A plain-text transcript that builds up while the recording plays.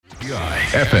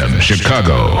WGCI FM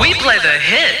Chicago. We play the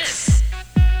hits.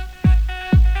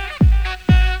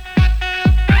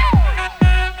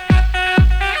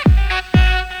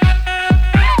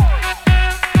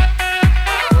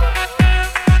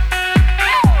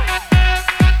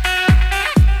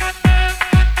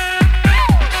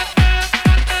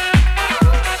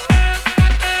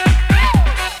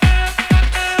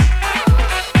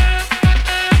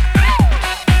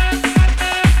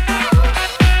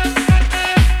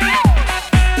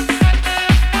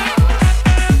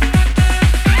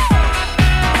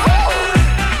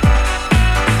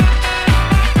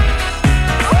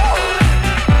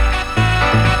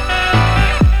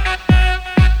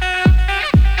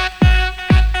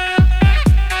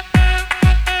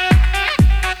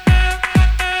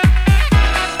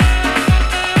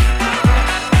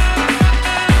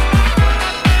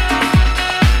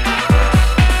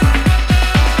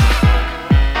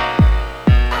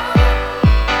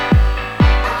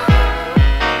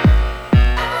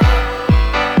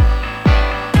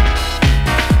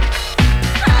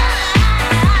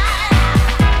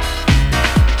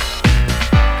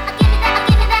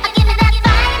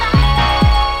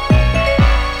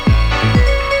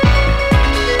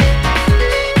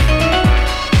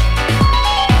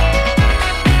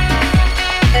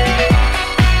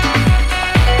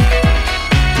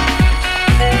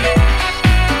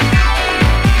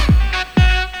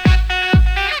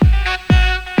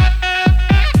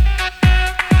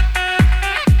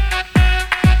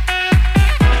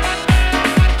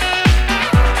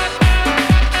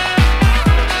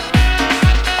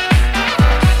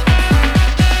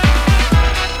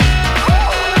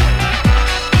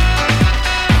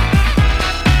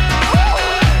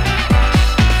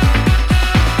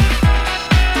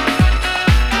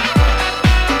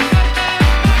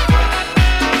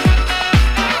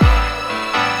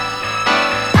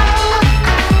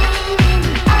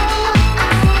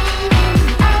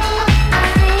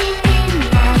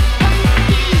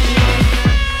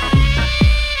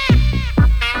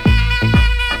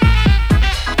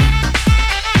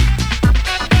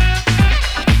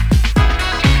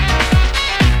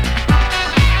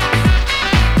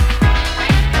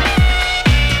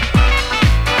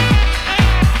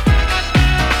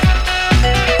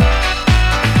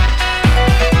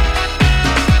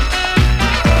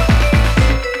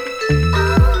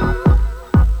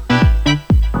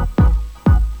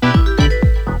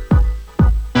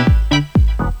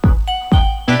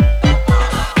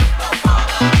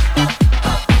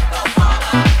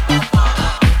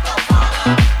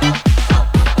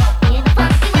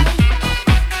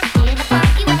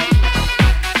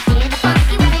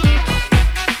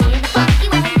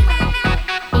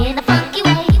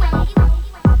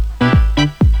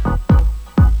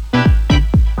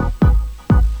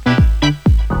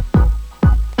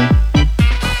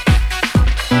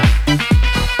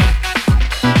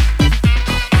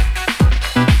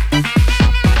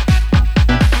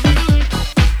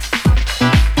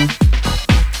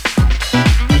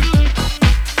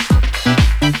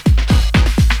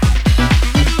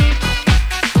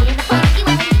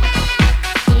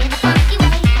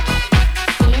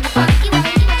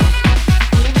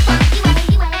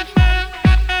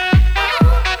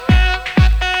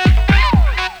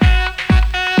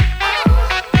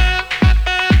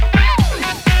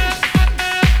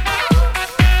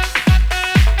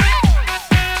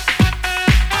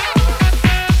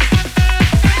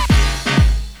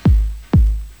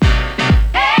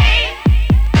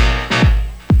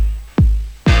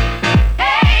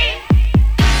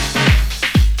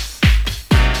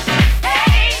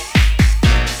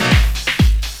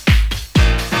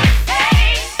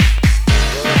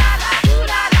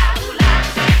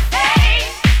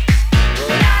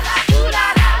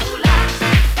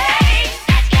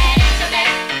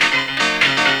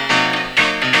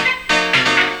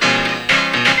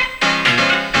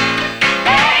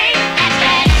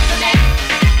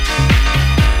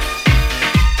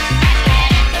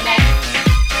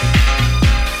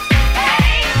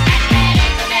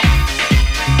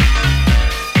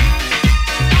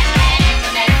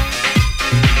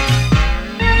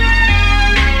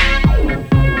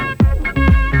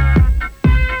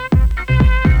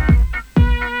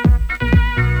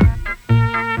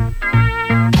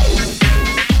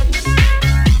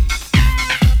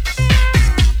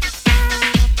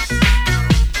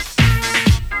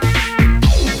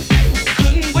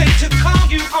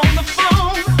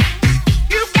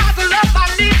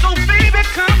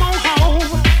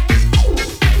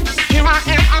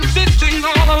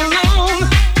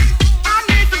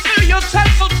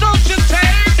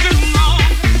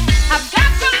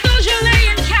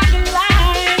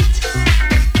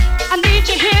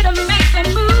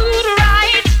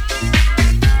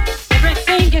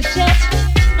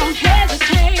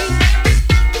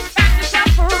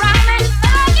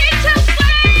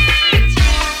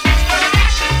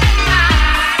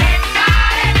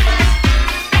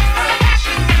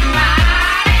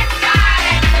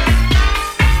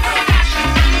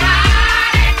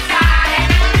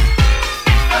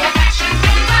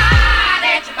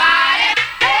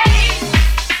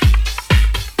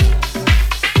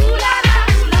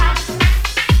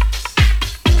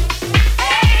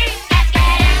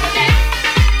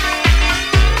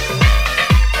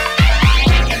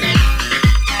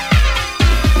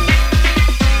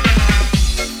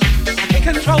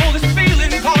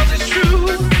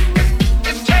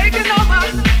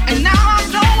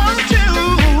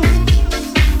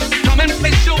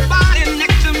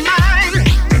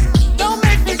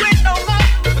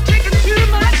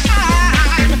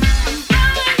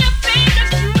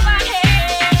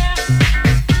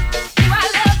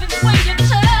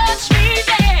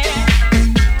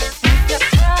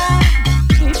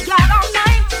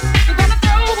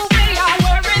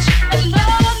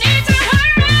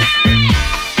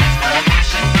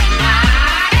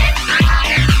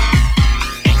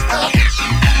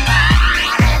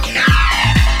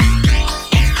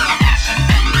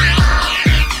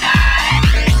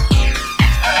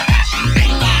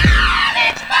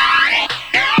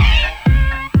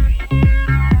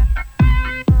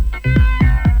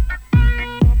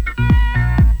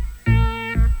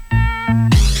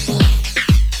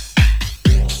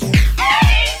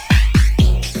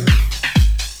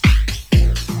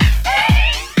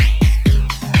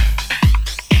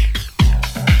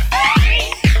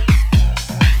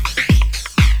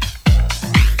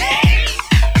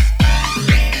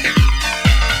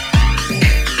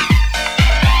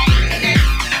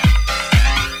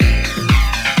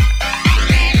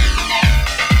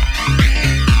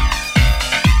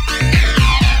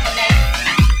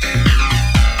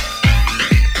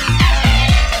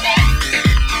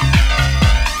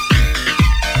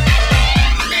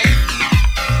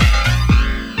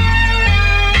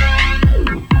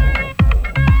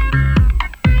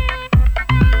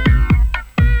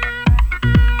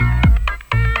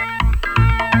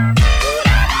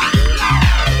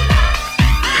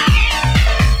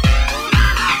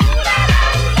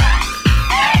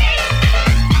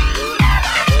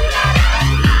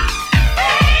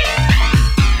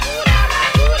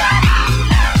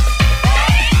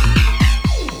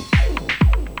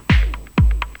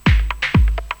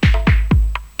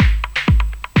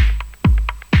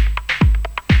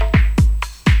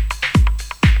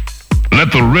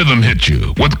 Let the rhythm hit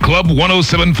you with Club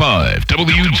 107.5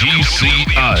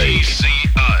 WGCI.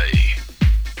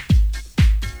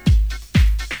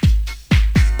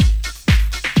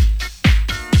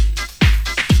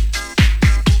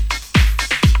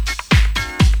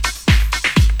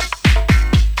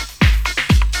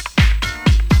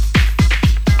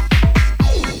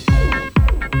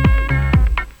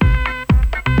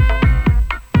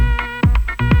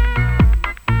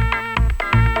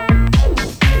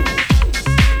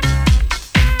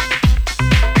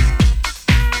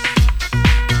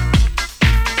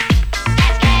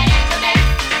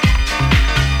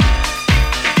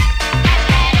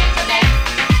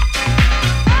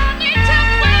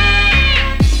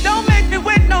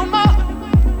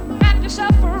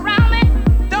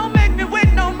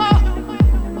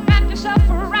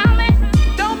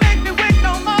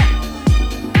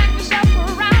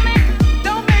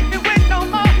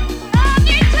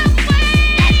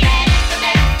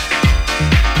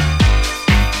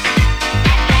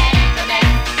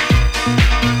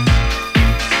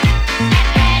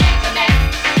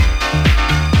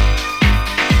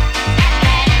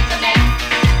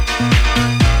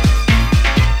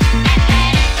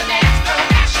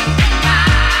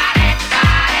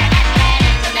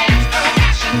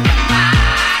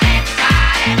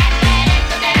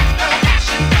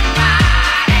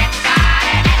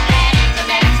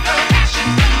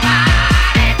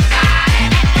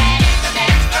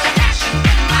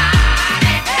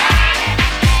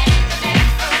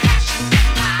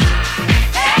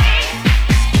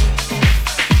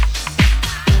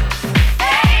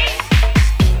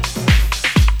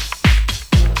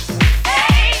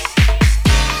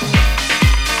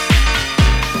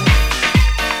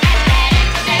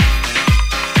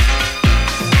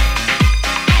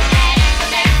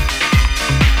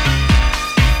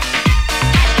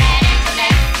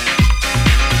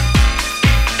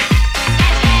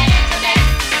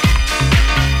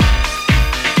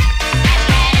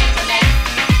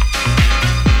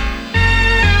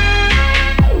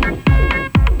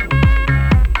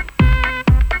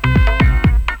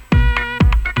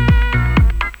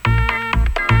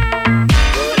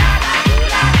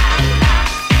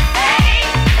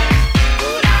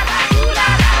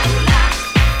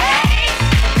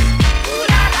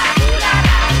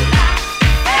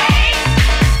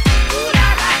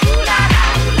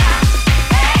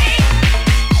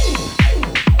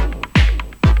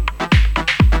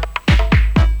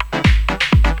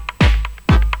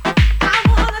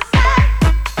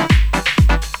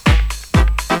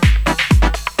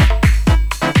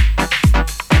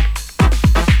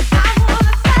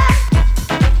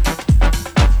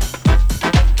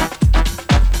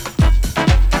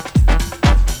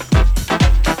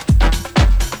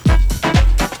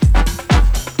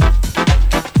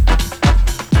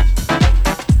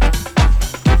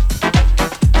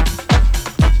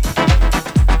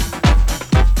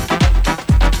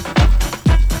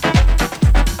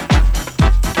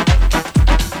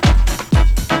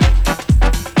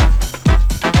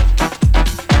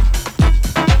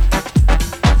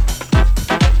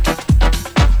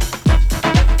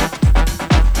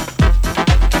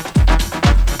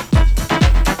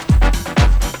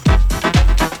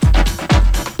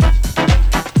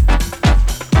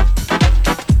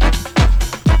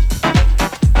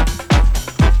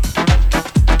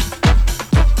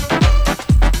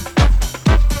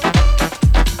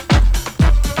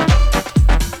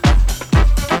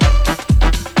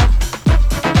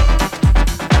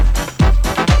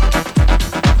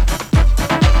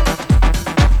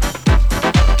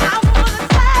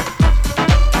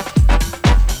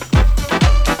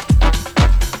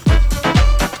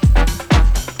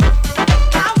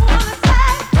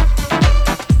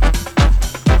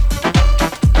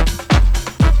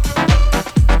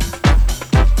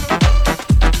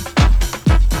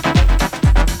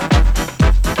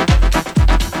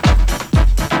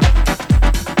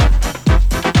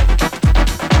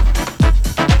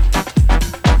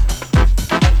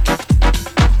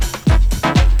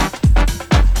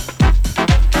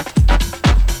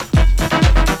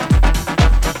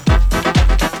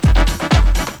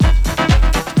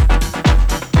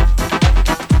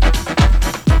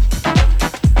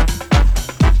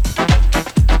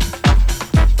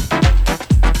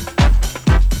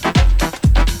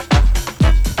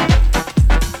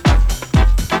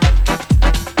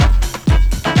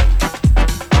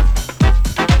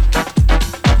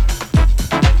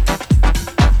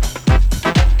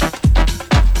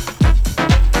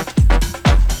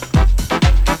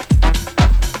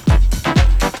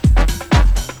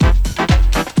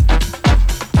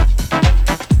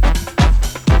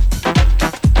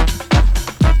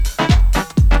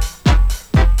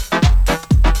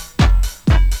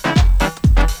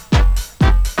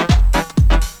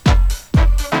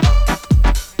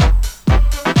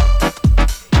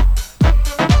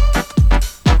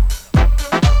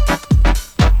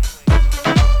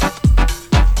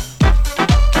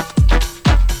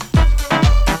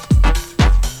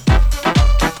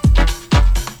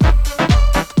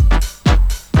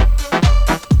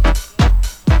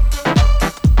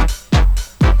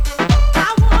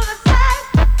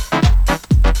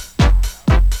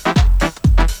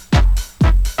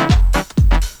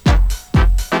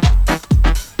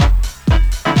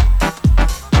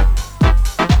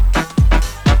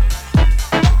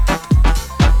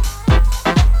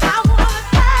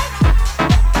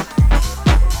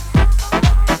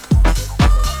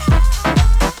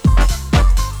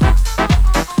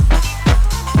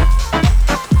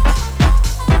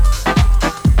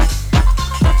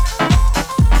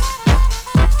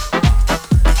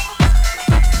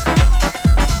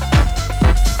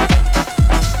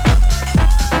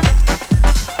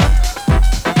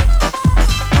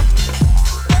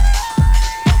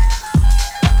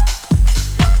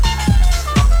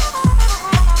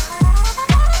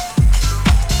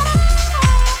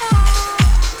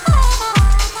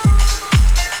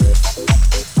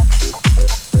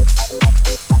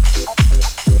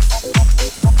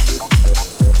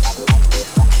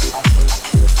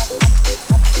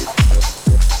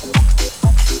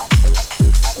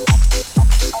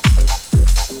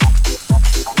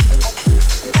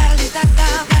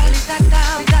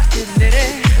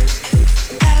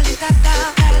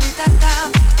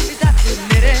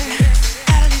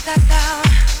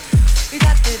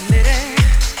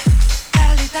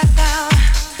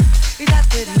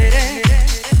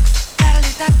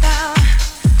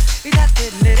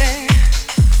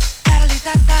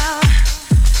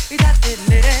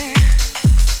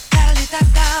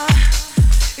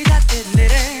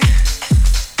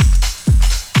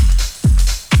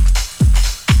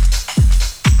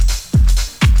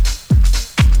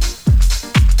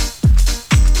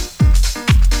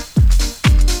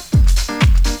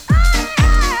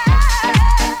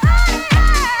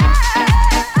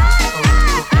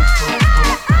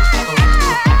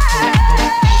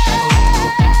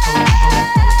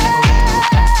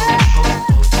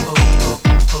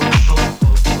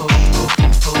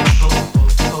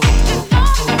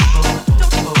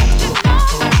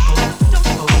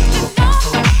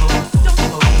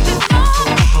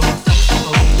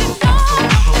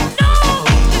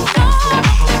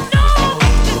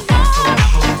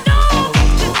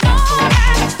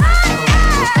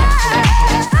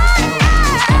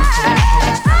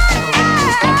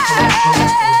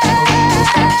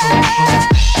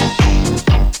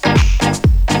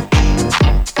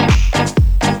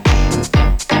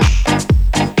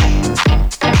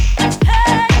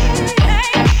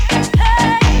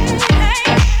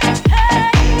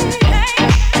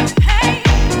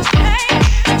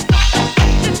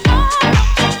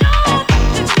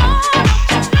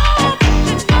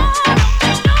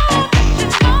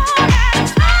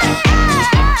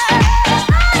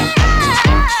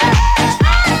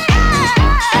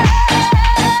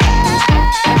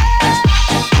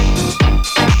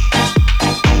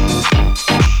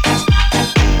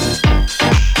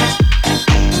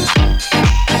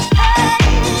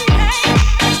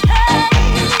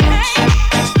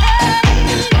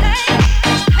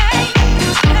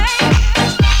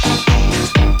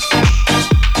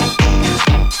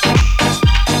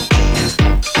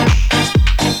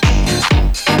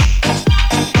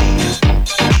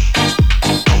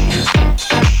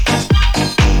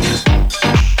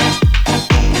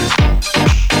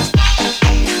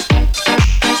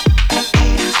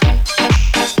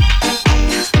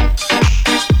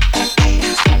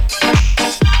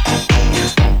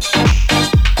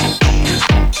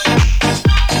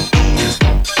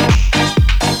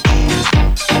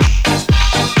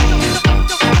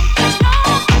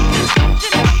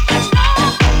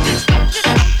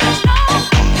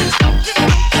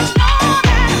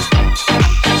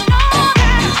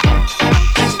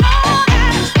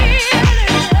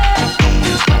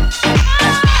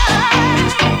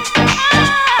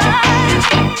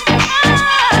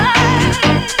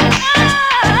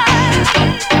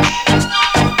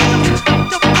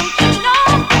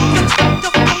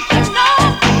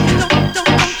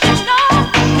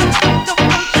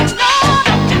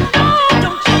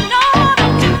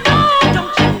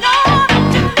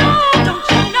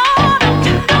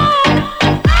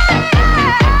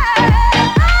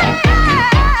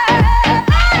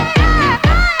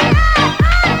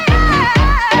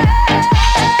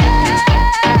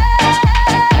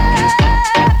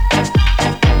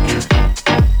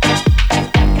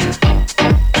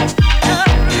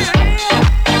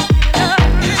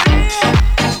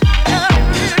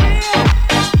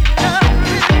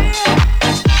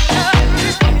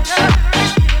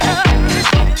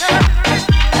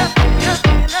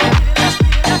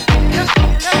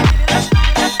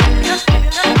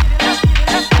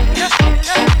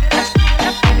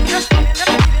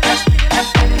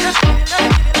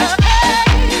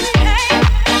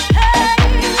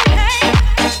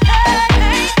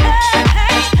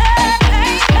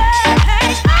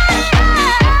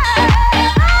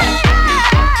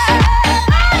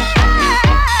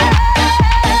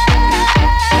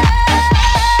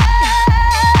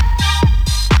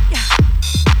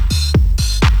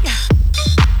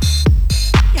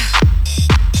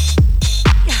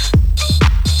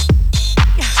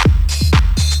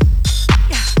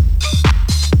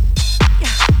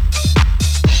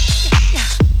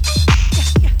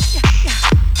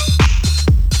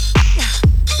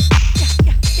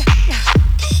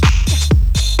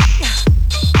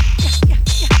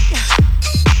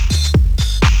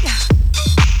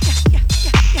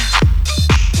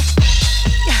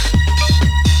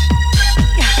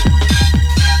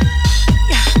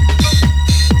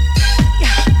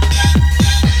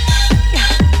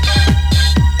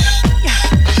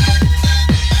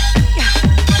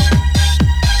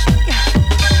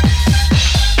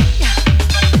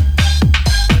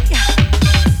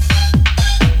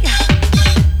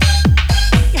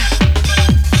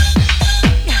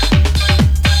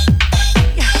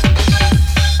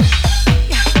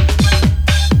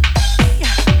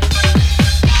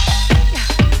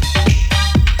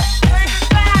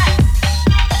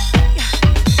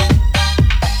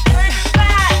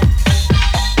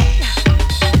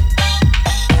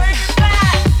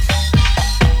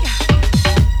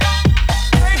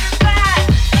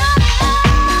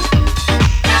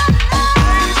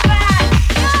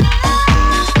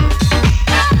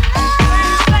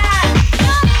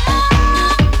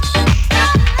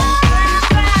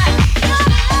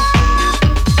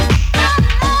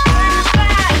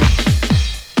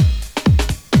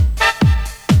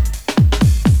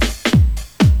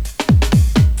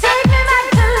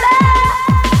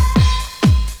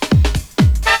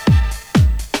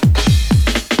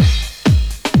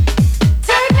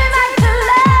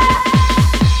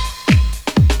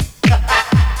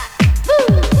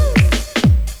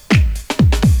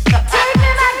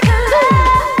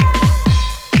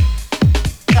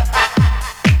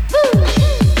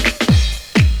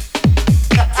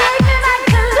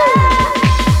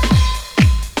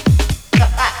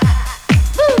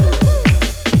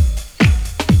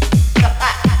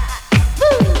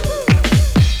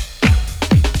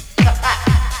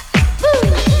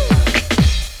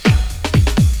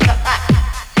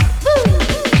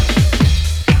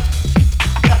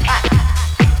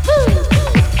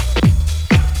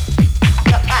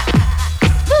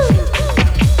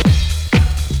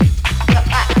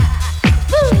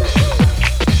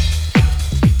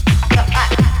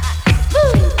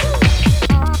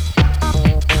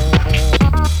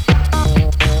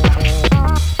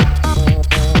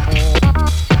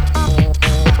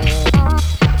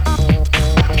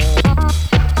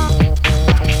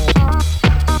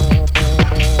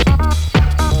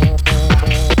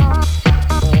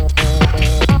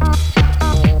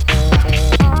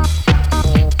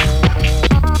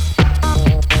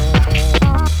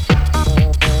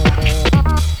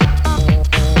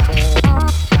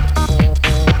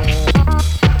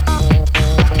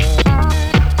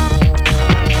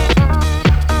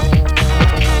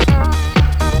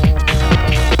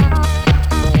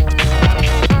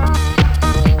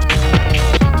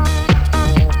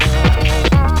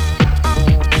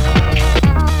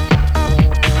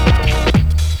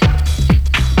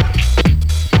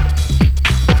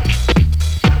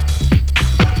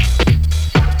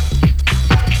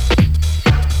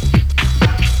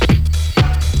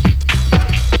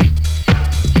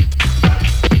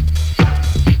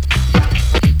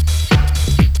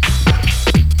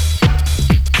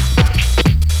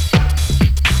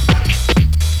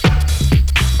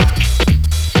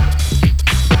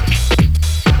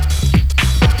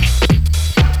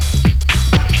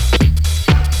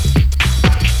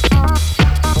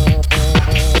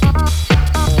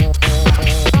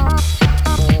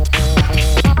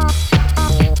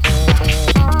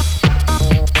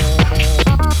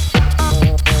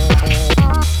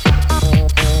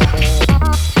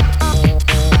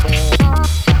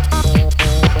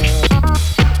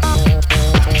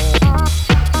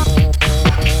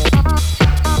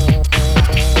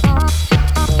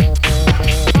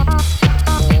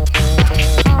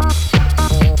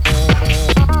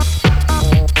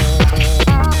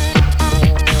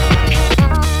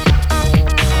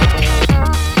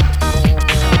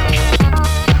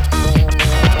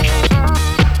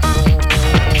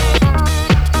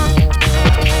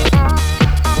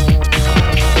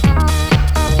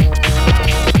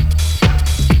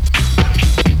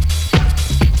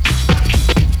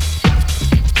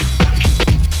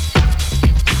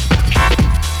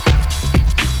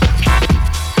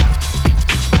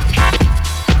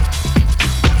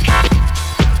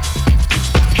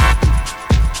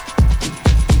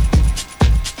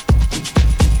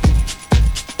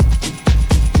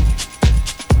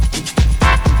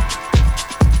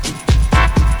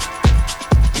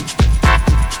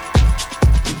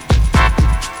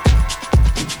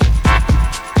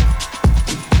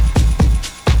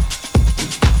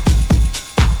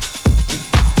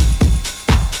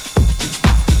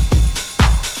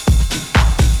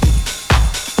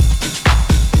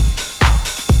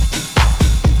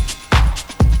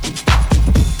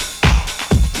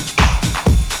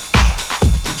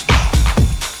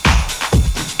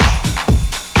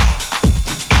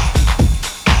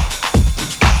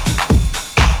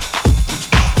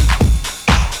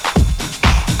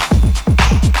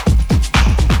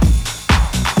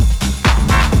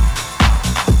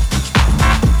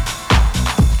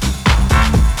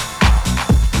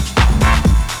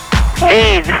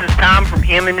 Hey, this is Tom from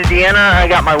Hammond, Indiana. I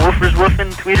got my woofers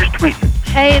woofing, tweeters tweeting.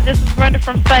 Hey, this is Brenda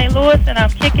from St. Louis, and I'm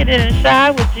kicking it in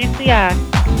Shy with GCI.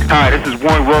 Hi, this is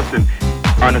Warren Wilson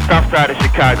on the south side of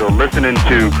Chicago, listening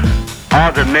to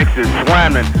all the mixes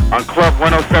slamming on Club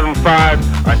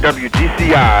 107.5 on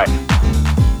WGCI.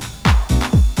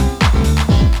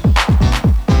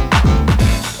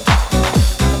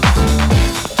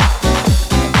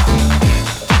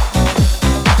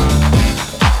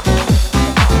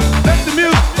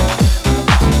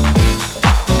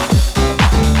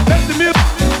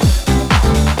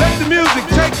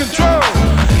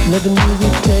 Let the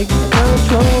music take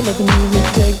control, let the music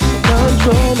take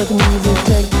control, let the music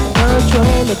take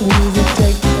control, let the music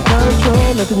take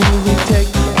control, let the music take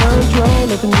control,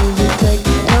 let the music take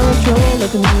control,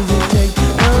 let the music take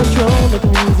control, let the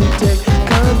music take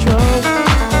control.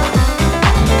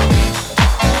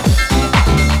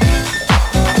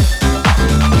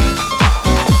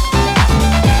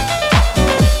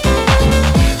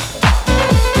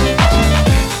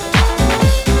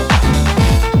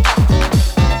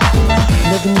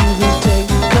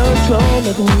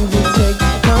 Let the music take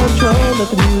control, let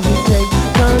the music take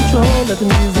control, let the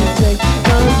music take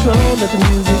control, let the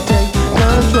music take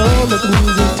control, let the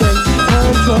music take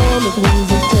control, let the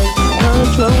music take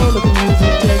control, let the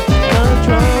music take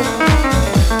control.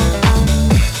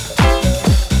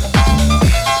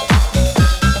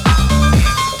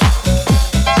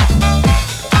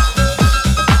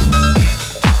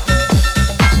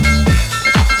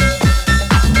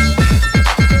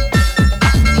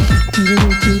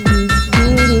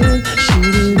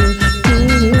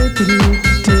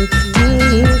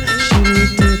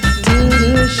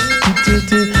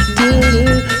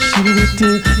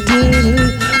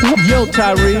 Yo,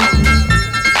 Tyree.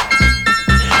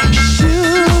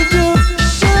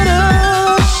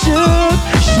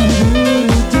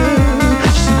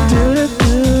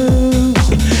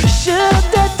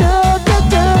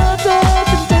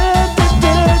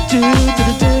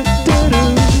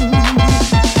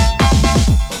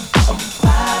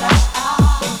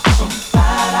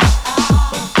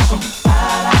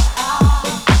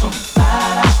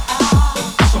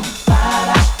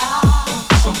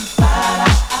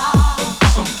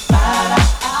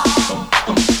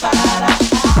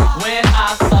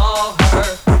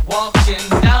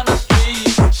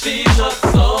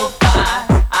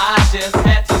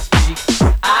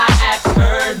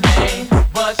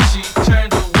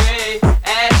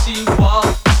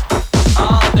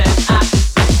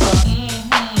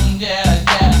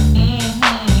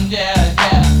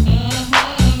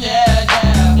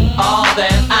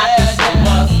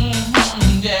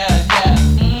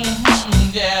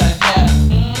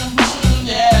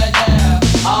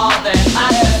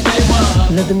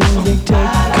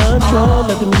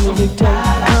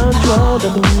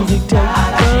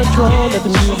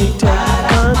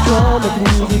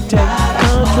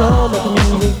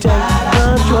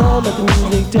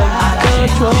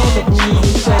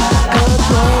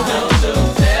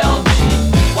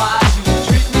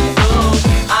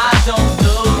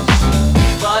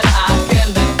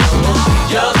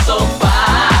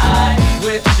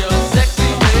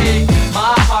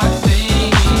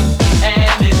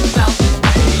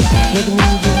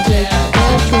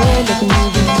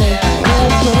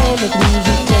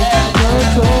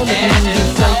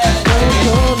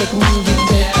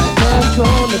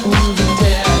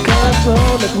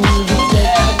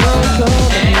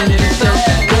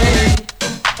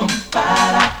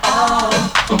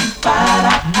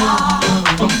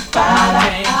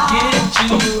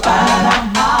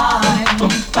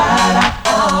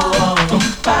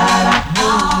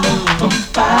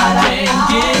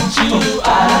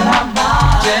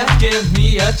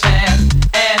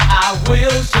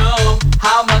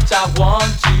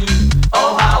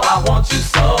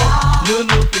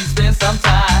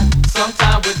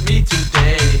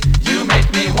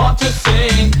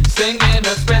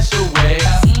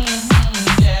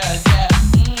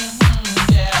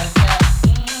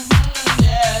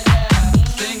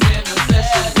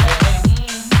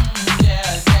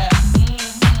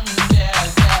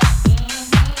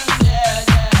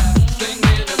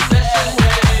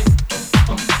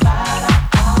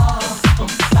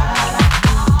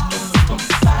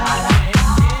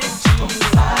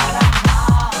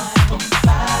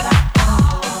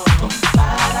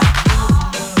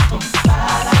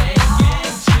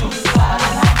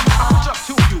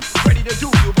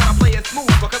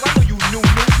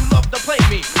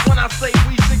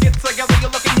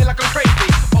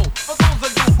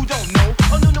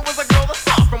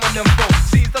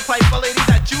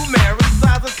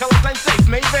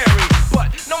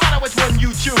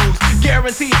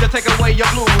 guaranteed to take away your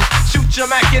blues. Shoot your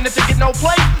Mac and if you get no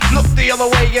play, look the other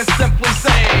way and simply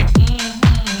say,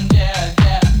 yeah,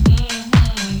 yeah.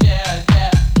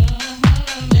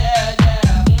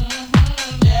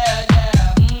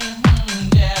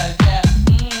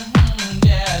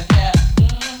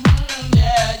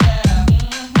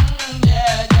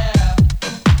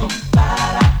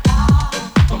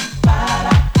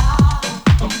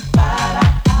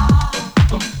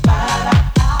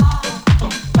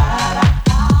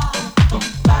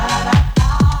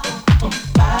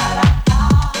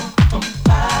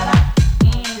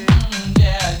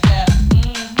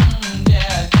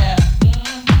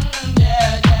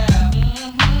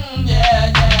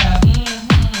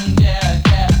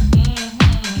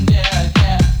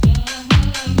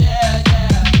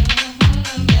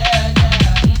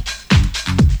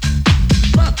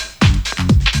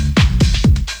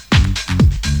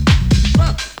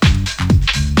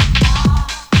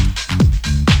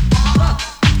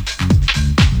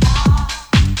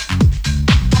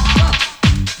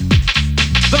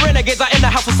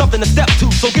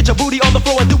 So get your booty on the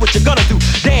floor and do what you're gonna do.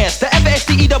 Dance. The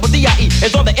FSTEDDIE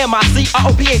is on the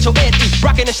MICROPHONE.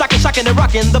 Rockin' and shockin' and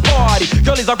rockin' the party.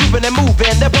 Girlies are grooving and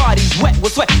moving their bodies wet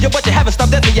with sweat. Yeah, but you haven't stopped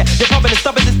dancing yet. You're pumping and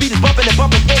stumping. This beat is bumping and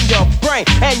bumping in your brain,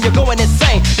 and you're going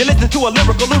insane. You're listening to a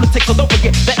lyrical lunatic, so don't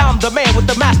forget that I'm the man with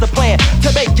the master plan to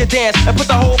make you dance and put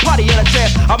the whole party in a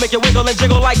trance. I'll make you wiggle and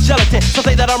jiggle like gelatin. So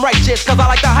say that I'm righteous, cause I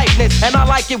like the hypeness, and I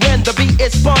like it when the beat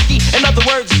is funky. In other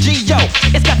words, G.O.,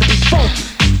 it's got to be funky.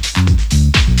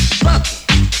 Funky.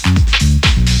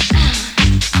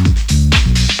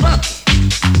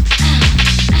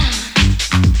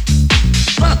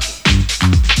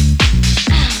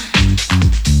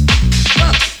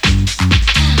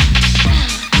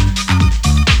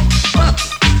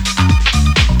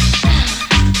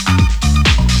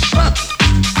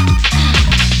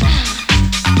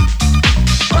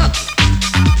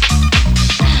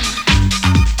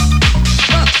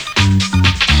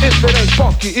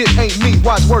 Funky. It ain't me,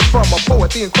 wise word from a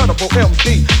poet, the incredible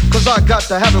MD. Cause I got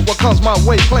to have it, what comes my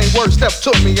way. Plain word, step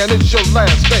to me, and it's your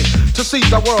last day. To see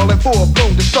the world in full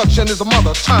bloom, destruction is a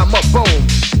mother, time up, boom.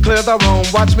 Clear the room,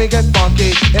 watch me get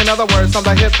funky. In other words, I'm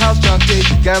the hip house junkie,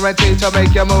 guaranteed to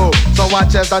make you move. So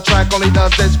watch as the track only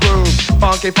does this groove.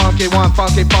 Funky, funky one,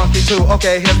 funky, funky two.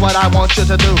 Okay, here's what I want you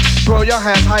to do. Throw your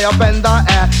hands high up in the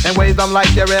air and wave them like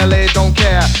you really don't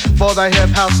care. For the hip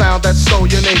house sound that's so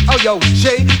unique. Oh yo,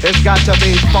 G, it's got to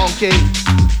be funky.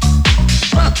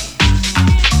 Funky.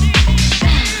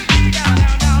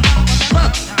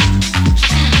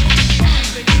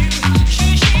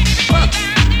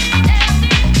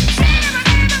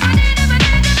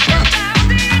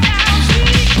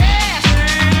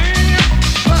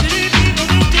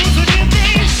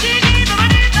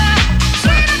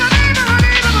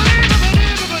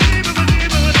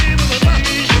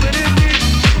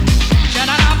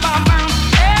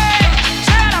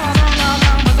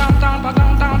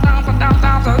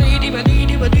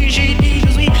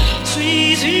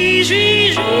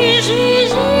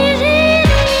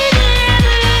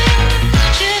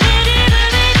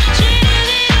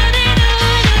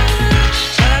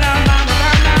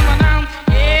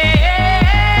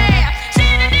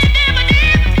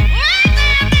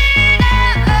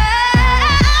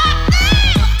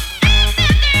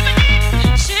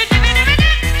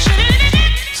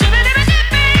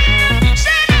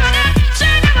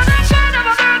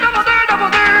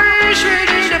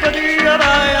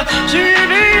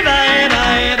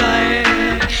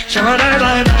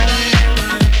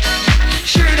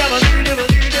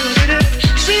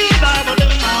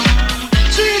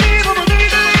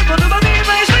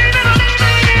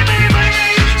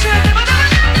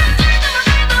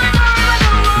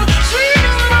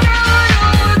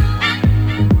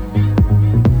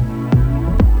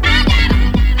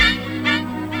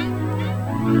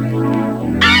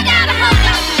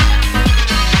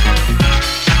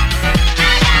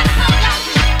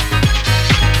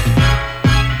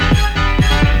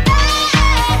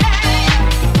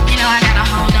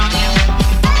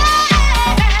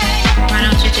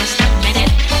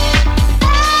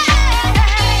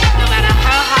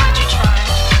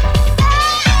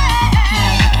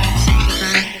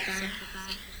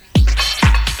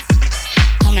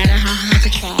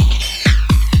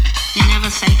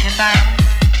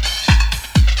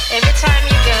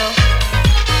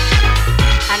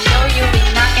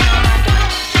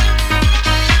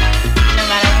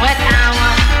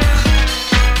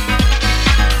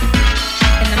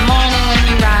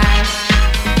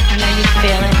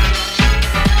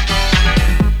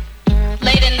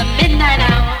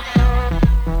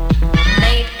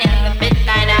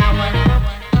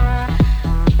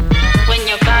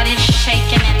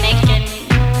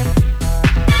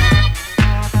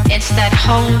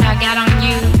 hold I got on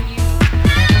you,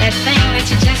 that thing that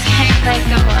you just can't let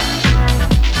go of.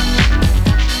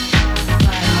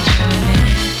 Why don't you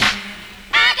admit it?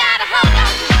 I gotta hold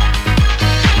on to it,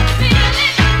 feel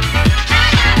it. I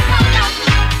gotta hold on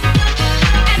to it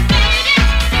and feel it.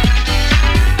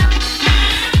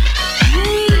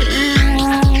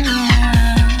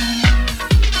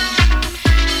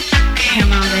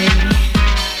 Come on, baby.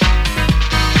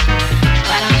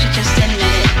 Why don't you just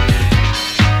admit it?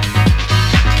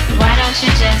 Why don't you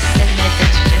just admit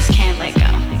that you just can't let go?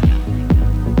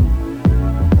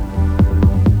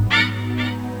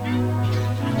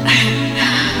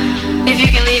 If you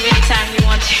can leave anytime you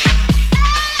want to,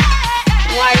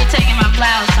 why are you taking my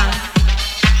blouse off?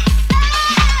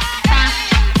 Huh?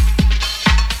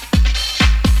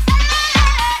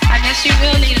 I guess you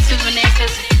will need a souvenir,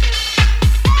 'cause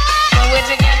when we're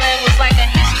together it was like a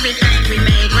history thing we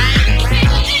made, right?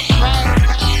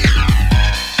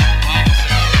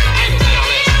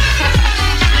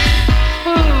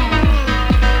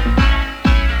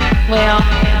 Well,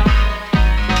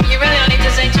 you really don't need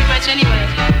to say too much anyway.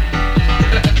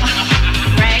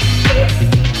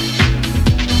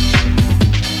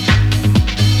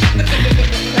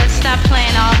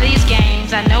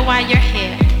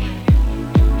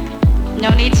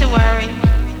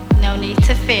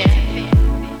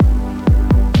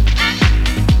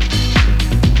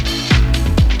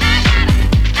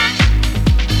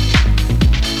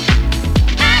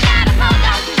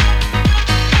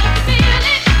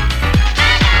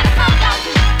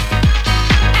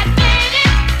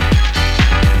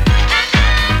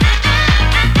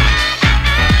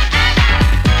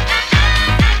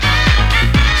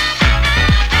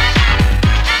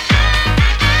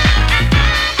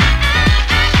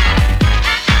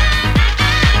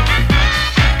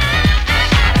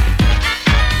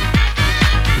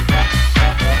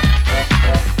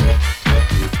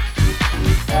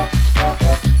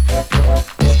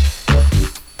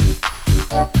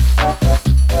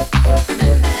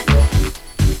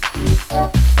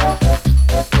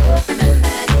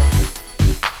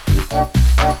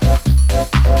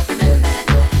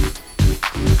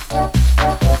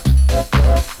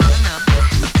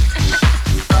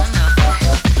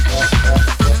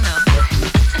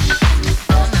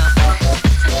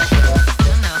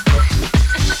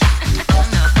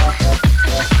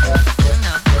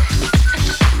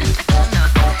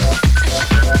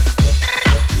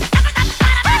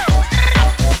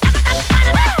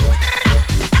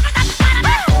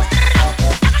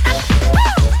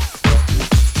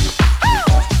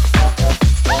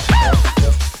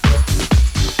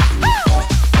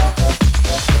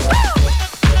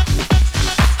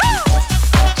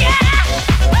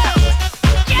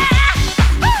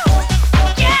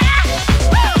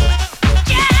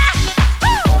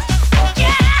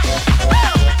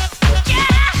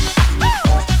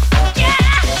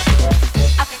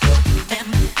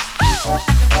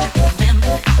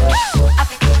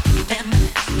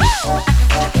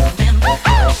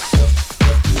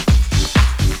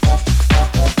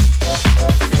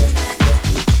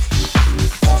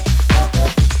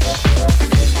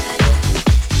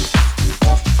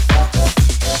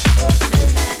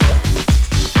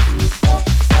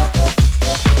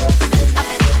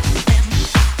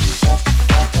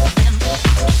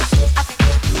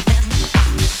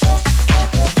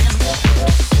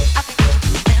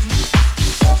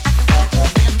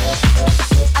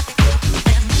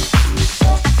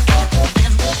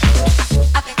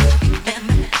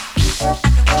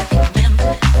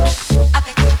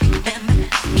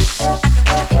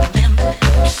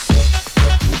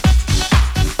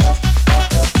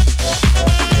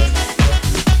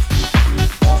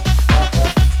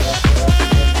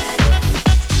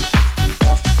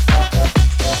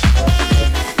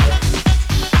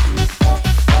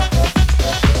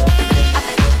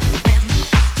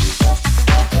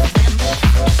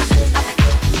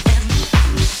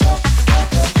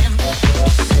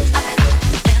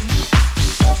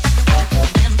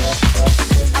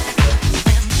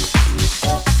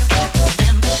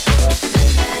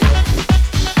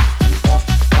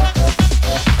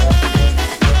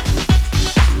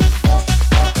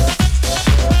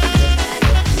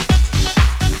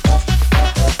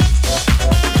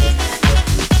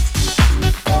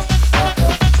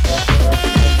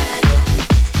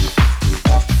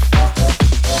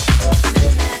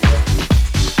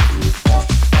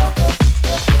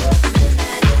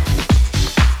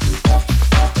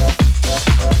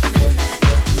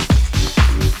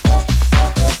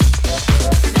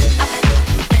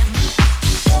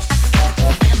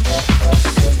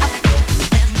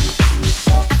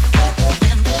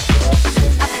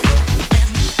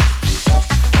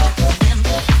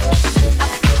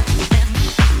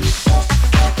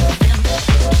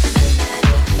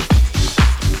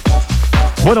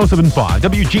 107.5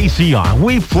 WGCI.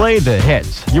 We play the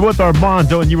hits. You're with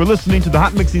Armando, and you were listening to the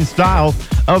hot mixing style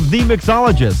of the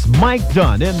mixologist, Mike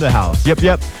Dunn, in the house.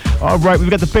 Yep. All right, we've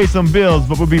got to pay some bills,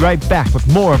 but we'll be right back with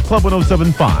more of Club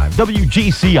 107.5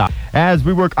 WGCI as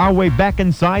we work our way back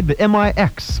inside the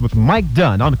MIX with Mike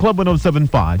Dunn on Club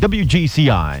 107.5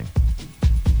 WGCI.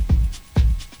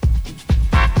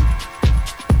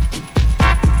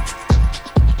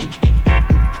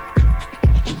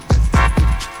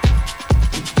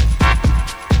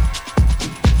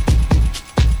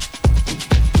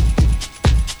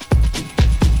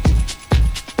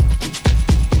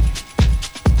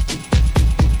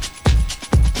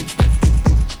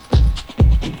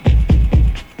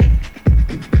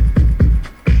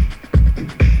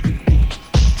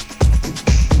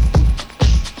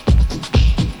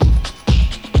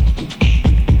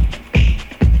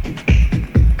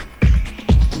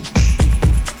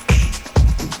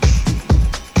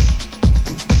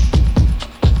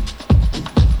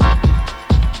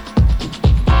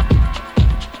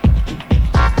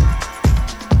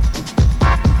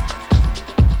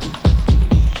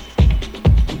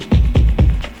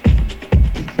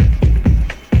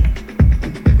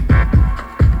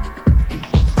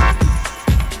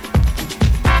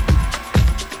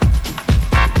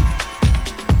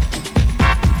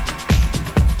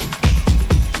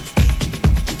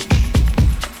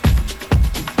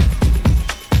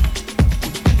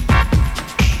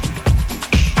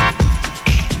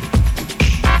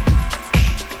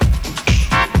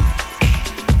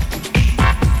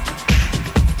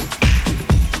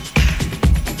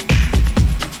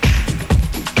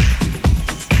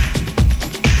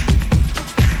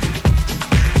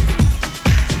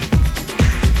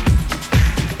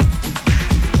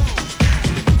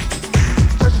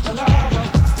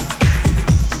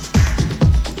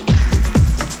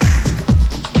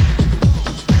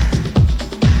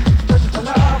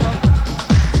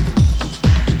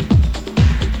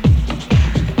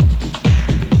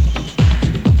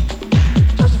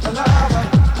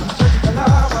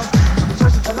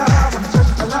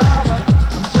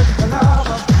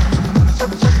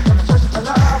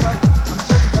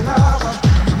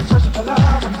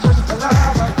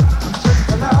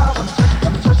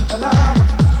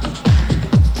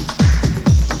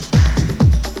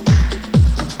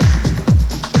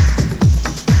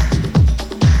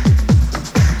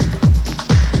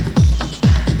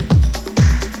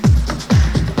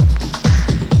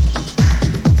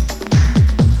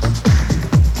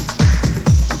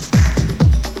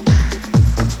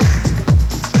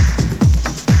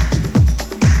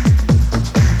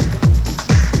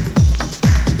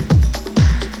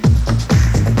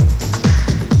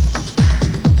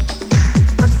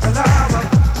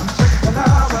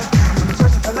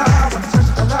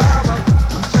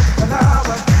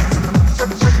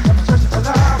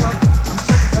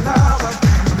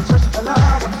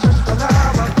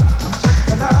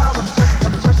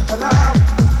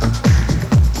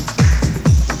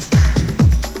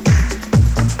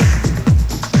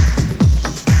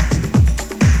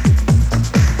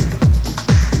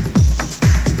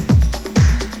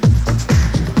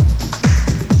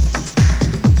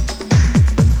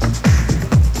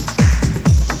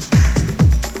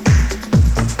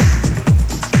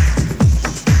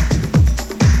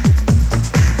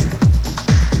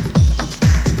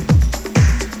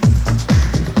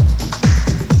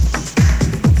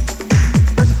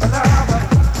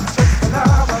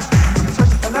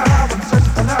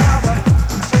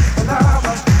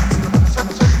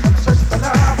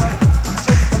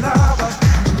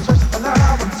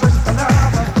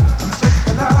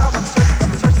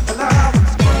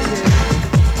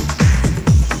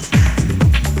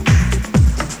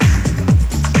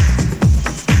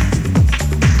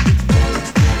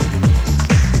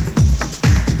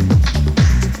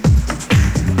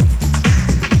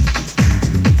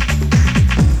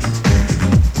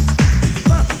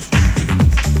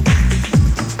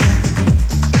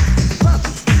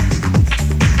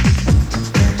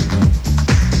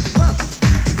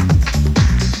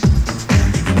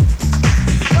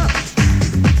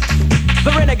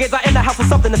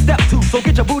 something to step to. So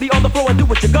get your booty on the floor and do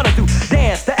what you're gonna do.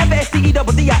 Dance. The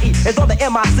FSTEDDIE is on the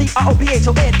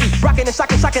MICROPHONE. Rockin' and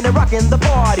shockin' and rockin' the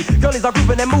party. Girlies are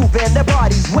grooving and moving, their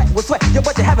bodies wet with sweat. Yo,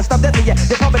 but you haven't stopped dancing yet.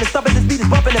 You're pumping and stumping, this beat is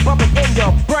bumping and bumping in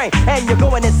your brain, and you're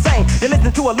going insane. You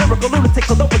listen to a lyrical lunatic,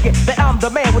 so don't forget that I'm the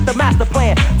man with the master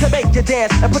plan to make you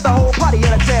dance and put the whole party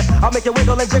in a trance. I'll make you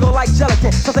wiggle and jiggle like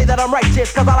gelatin. So say that I'm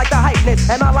righteous, cause I like the hypeness,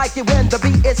 and I like it when the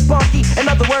beat is funky. In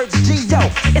other words, G.O.,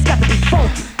 it's got to be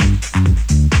funky.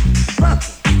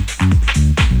 Funky.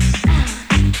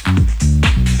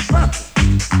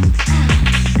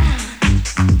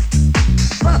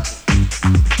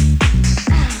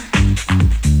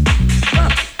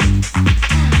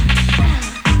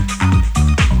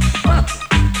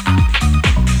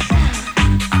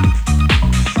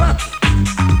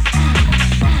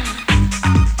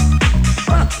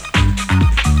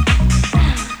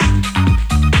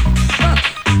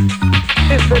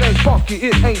 funky,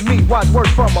 it ain't me. Watch word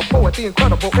from a poet, the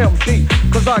incredible MD.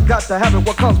 Cause I got to have it,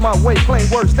 what comes my way. Plain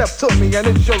words step to me and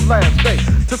it's your last day.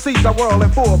 To seize the world in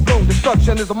full bloom.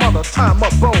 Destruction is a mother, time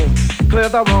up, boom. Clear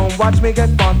the room, watch me get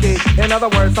funky. In other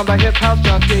words, I'm the hip house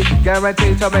junkie.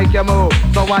 Guaranteed to make you move.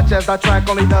 So watch as the track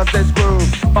only does this groove.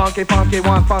 Funky, funky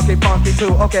one, funky, funky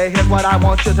two. Okay, here's what I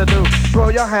want you to do. Throw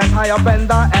your hands high up in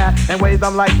the air and wave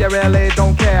them like you really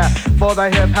don't care. For the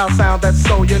hip house sound that's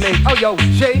so unique. Oh yo,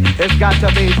 G, it's got to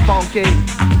be funky.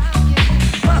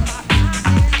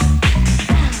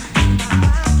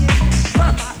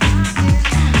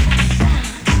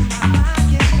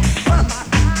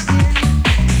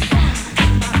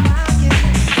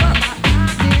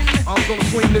 Gonna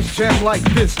swing this jam like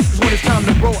this. Cause when it's time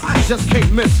to roll, I just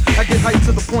can't miss. I get hyped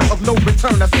to the point of no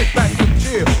return. I sit back and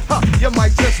chill. You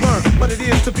might just learn what it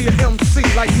is to be an MC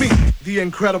like me, the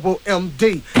incredible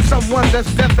MD. Someone that's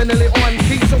definitely on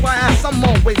key. So I ask, I'm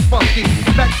always funky.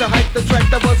 Back to hype the track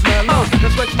that was mellow.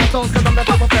 Just switch my tones cause I'm the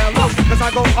type of fellow. Cause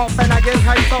I go off and I get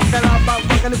hyped off. And I'm about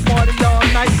fucking this party all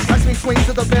night. I swing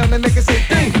to the bell and make it say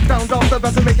ding. Sound off the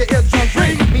best to make your eardrums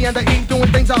ring. Me and the E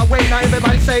doing things our way. Now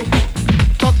everybody say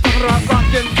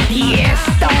yes,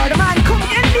 star, the man come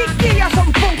and give you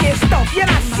some funky stuff, you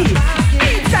know see.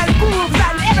 Beats and grooves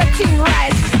and everything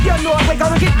right. You know we're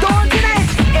gonna get done tonight.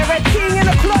 Everything in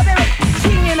the club,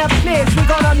 everything in the place. We're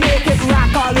gonna make it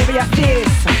rock all over your face.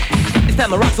 It's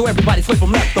time to rock, so everybody sway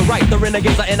from left to right. The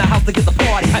renegades are in the house to get the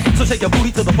party hype. So shake your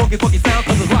booty to the funky, funky sound,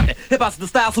 cause it's rockin'. Hip-hop's the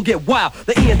style, so get wild.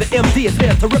 The E and the MD is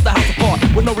here to rip the house apart.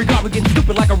 With no regard, we're getting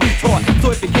stupid like a retard.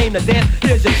 So if you came to dance,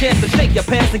 here's your chance to shake your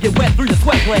pants and get wet through your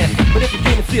sweat glands. But if you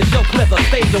came to see a show, clear the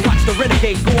stage and watch the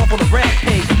renegades go off on the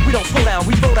rampage. We don't slow down,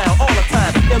 we throw down all the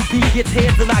time. MD gets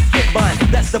heads and I get mine.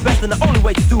 That's the best and the only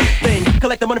way to do things.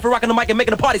 Collect the money for rocking the mic and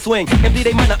making the party swing. MD,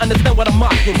 they might not understand what I'm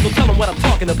mocking, so tell them what I'm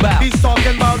talking about. He's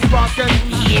talking about rockin'.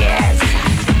 Yes,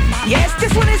 yes,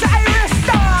 this one is Irish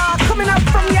Star coming up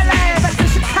from your live at the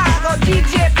Chicago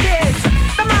DJ Tapez.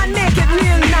 The man make it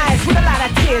real nice with a lot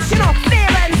of taste. You know,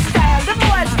 flavor and style. The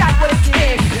boys got what it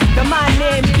takes. The man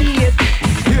named Ian.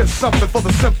 Here's something for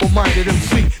the simple-minded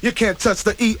MC. You can't touch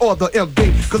the E or the MD.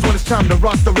 Cause when it's time to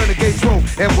rock, the renegades roll.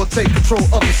 And we'll take control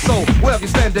of the soul. Well, you're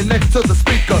standing next to the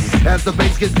speaker. As the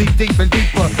bass gets deep, deep and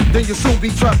deeper, then you'll soon be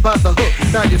trapped by the hook.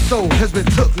 Now your soul has been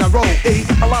took, now roll E.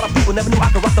 A lot of people never knew I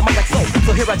could rock the mic like so.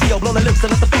 So here I go, blow the lips and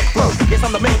let the funk flow. Yes,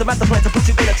 I'm the man with the master plan to put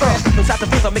you in a trance. From shot to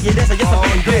first, I'll make you dance and yes, I'm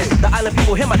feeling good. The island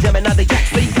people hear my jam and now they jack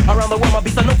see. Around the world, my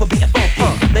beats are known for being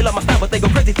funky. They love my style, but they go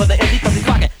crazy for the MD cause he's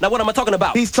rockin'. Now what am I talking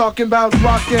about? He's talking about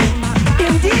rockin'.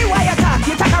 MD, why you talk?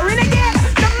 You talk a renegade?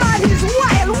 The man is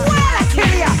wild, I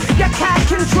tell ya. You can't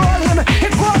control him,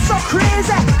 it goes so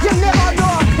crazy. You never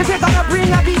know if you're gonna bring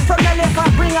a beat from the left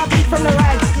or bring a beat from the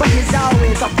right. But he's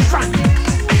always up front.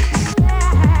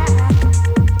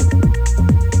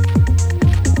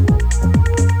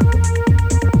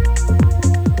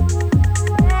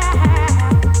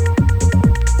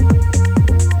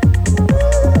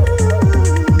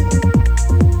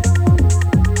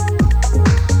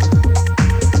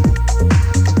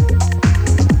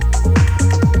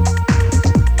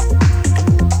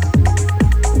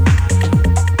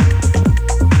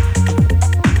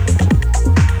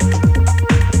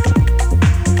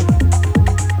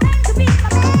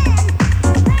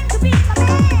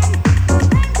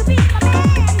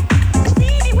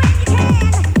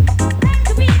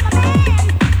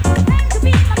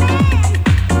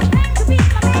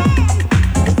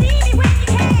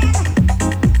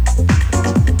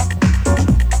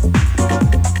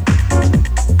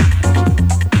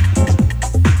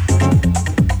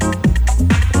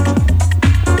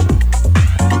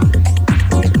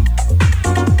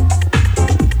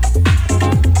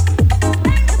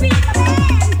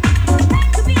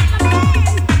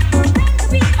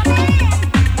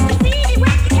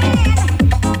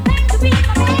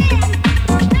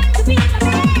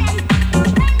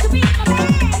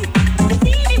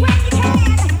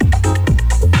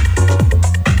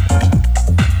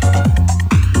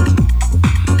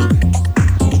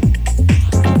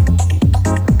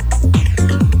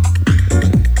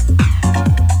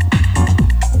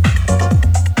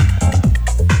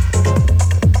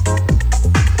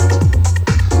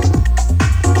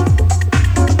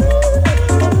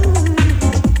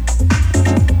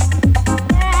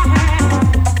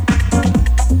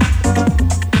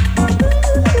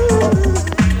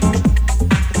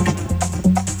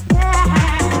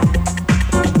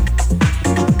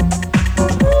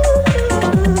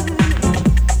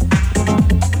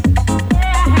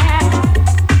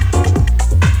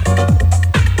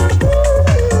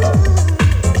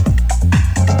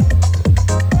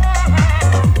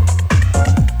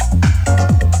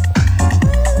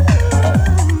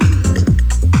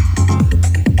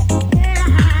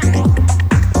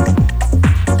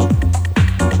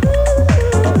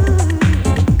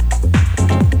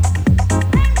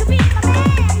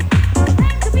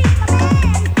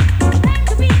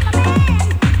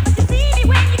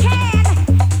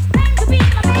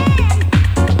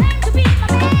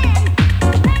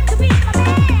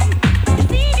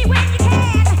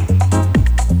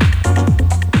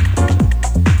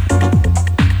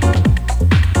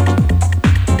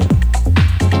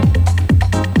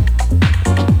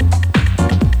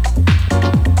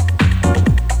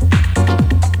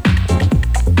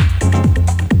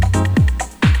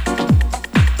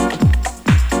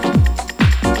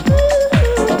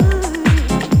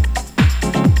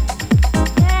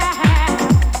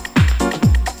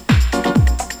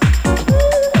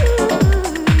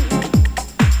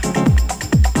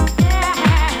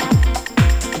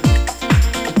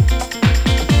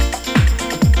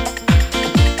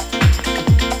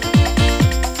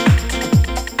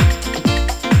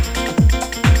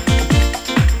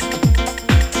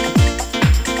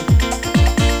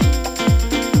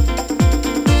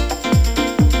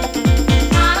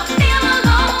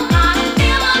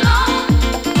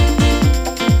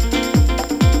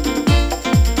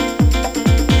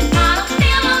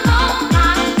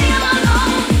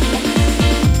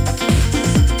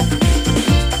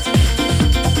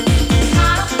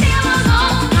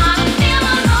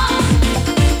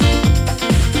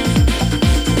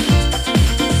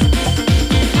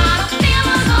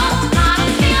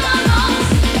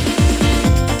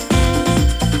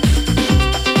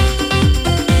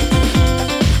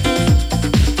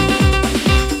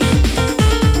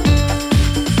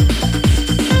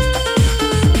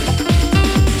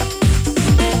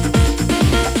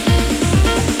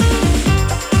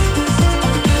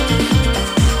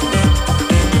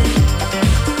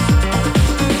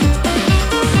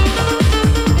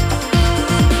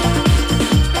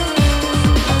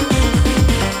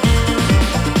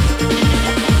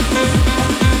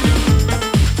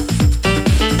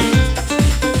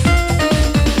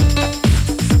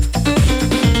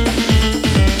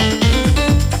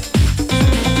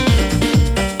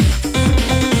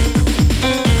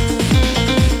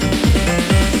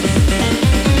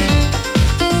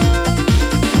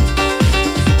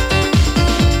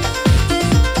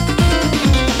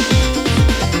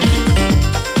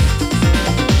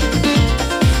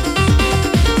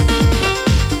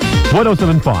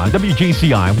 107.5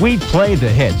 WGCI. We play the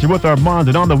hits. You're with Armand,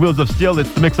 and on the wheels of steel,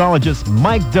 it's the mixologist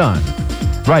Mike Dunn.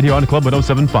 Right here on Club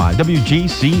 107.5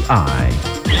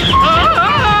 WGCI.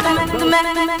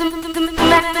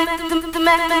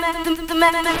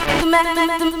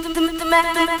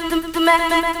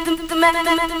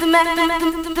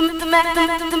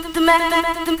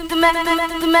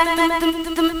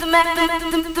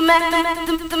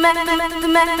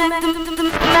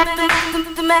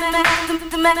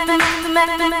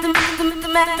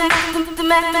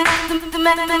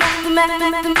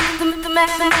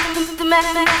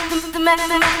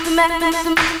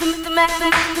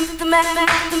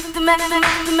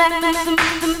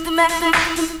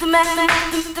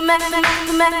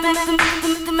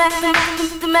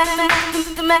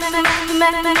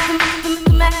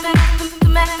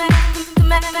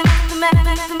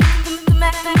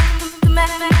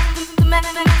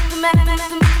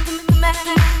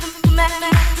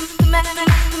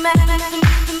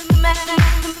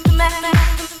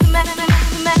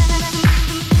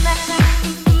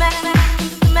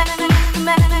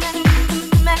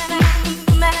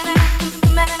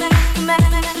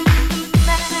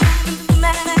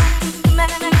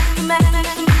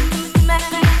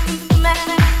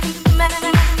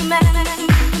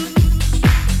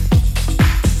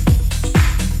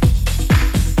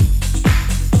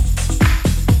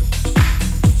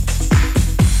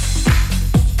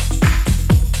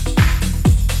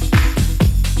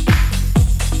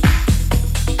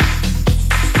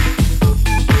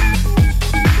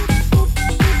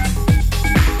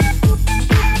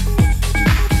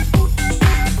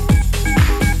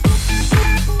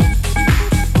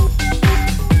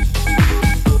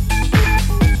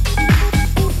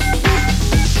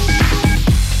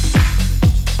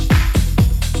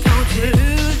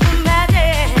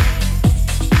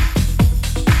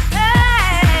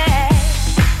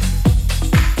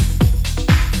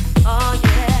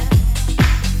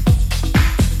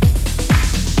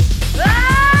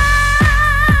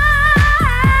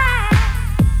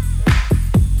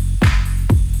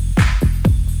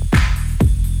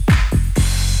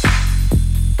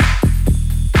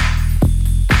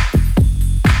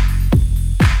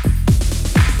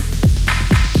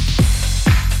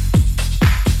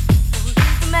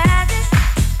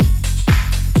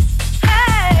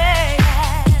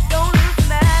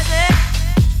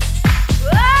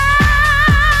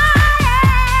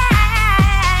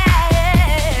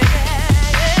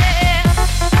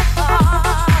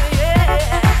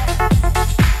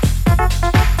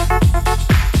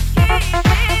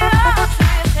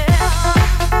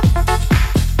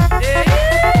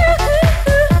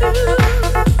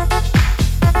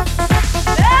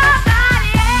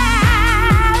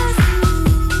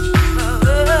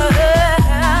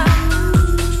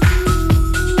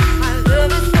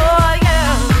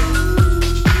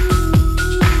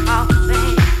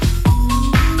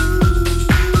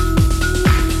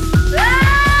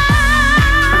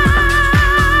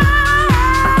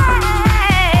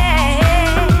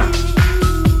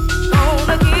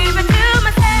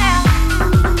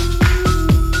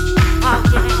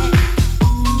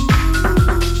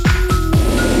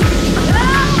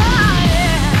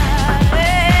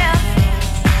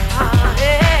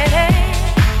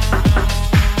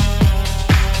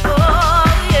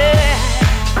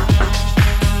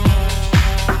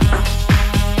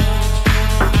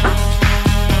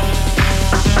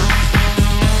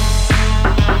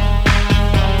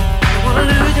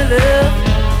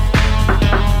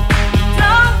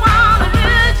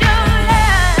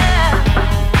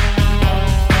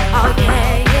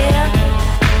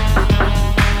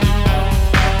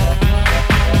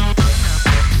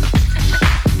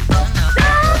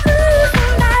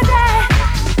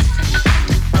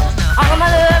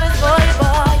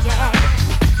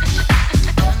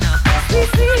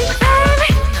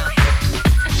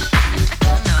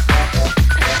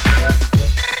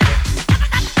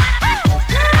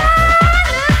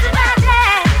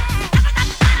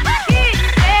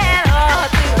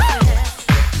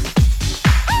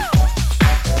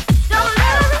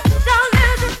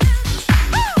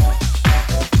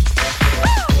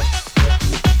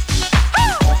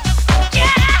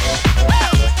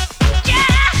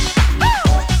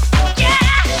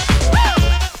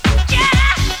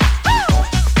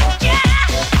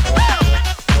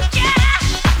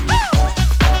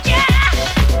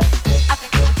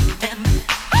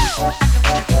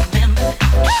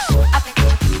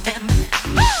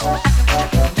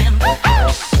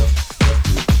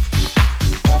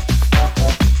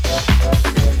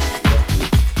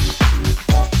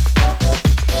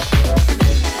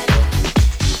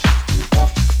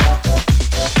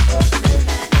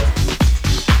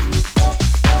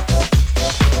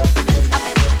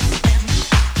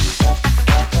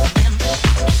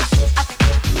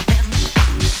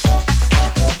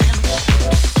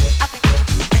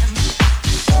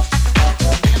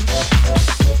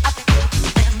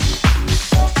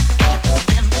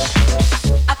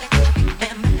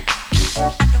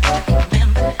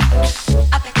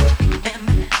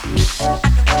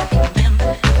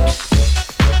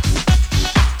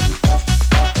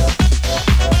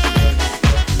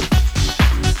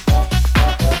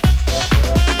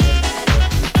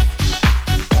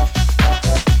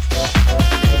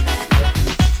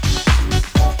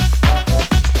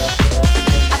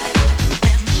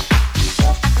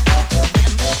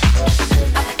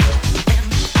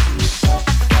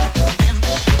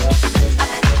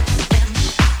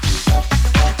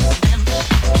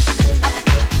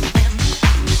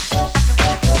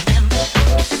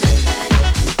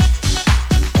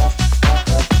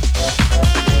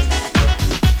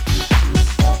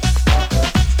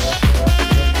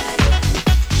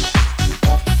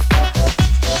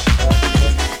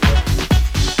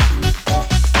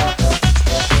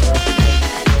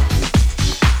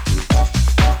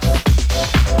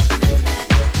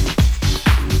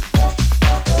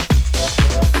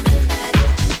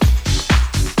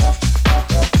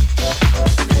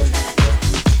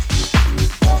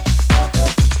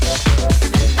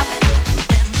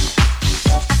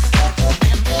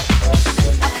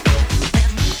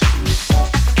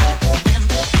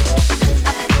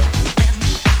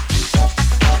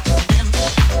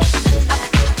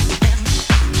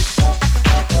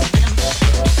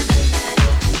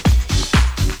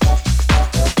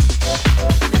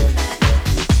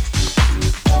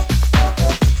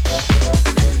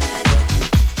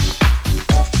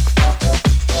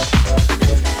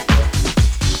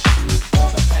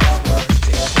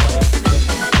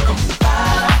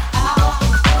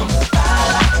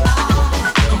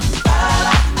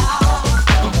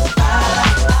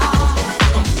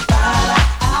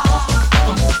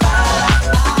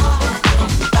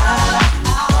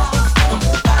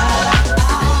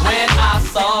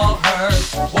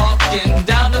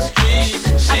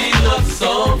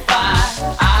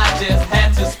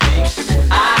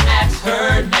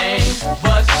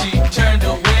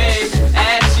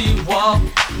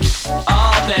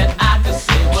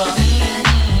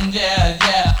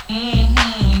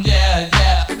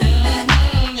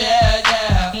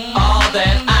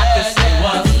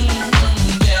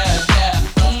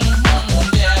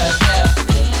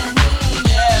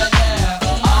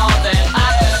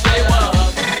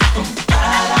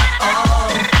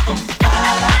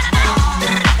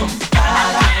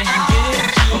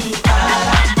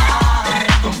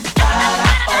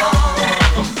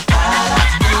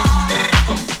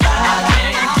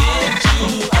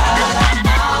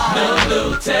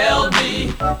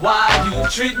 why you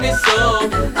treat me so.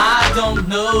 I don't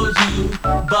know you,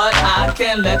 but I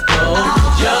can't let go.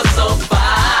 You're so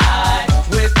fine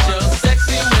with your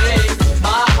sexy way.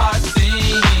 My heart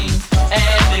sings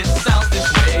and it sounds this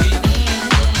way.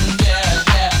 Yeah,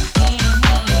 yeah.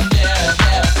 Yeah,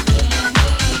 yeah.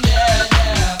 Yeah,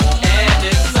 yeah. And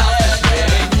it sounds this way.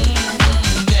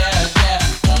 Yeah, yeah.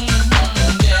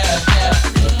 Yeah, yeah.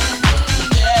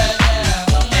 Yeah, yeah.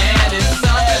 And it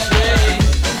sounds this way.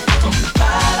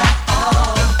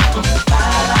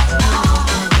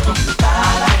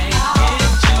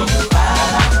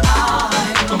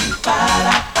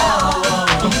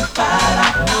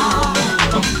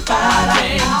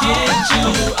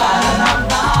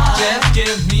 Just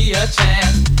give me a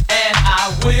chance and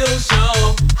I will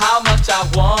show how much I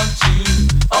want you.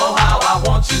 Oh, how I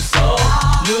want you so.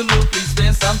 Nunu, please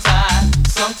spend some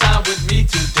time with me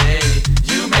today.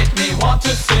 You make me want to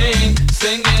sing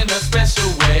in a special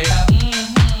way.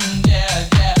 Yeah,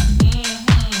 yeah.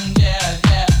 Yeah,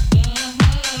 yeah.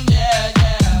 Yeah,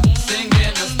 yeah. Sing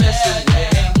in a special way.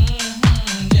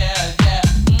 Yeah, yeah.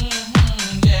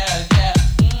 Yeah, yeah.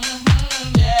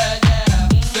 Yeah,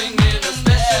 yeah. Sing in a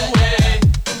special way.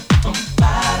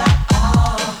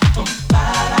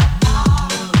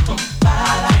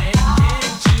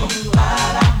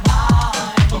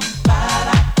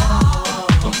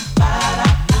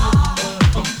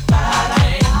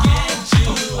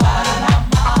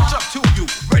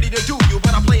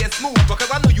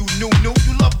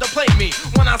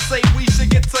 Say we should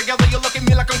get together, you look at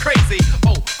me like I'm crazy.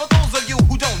 Oh, for those of you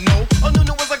who don't know, a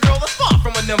Nunu is a girl that's far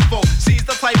from a nympho. She's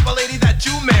the type of lady that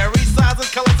you marry. Sizes,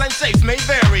 colors, and shapes may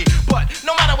vary, but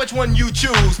no matter which one you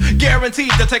choose,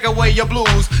 guaranteed to take away your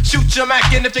blues. Shoot your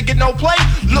Mac, and if you get no play,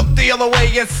 look the other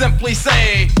way and simply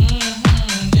say,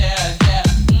 yeah, yeah.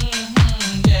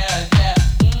 Yeah, yeah.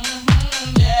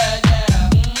 Yeah, yeah. Yeah, yeah.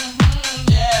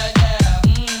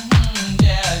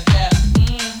 Yeah, yeah.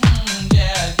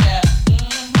 Yeah, yeah.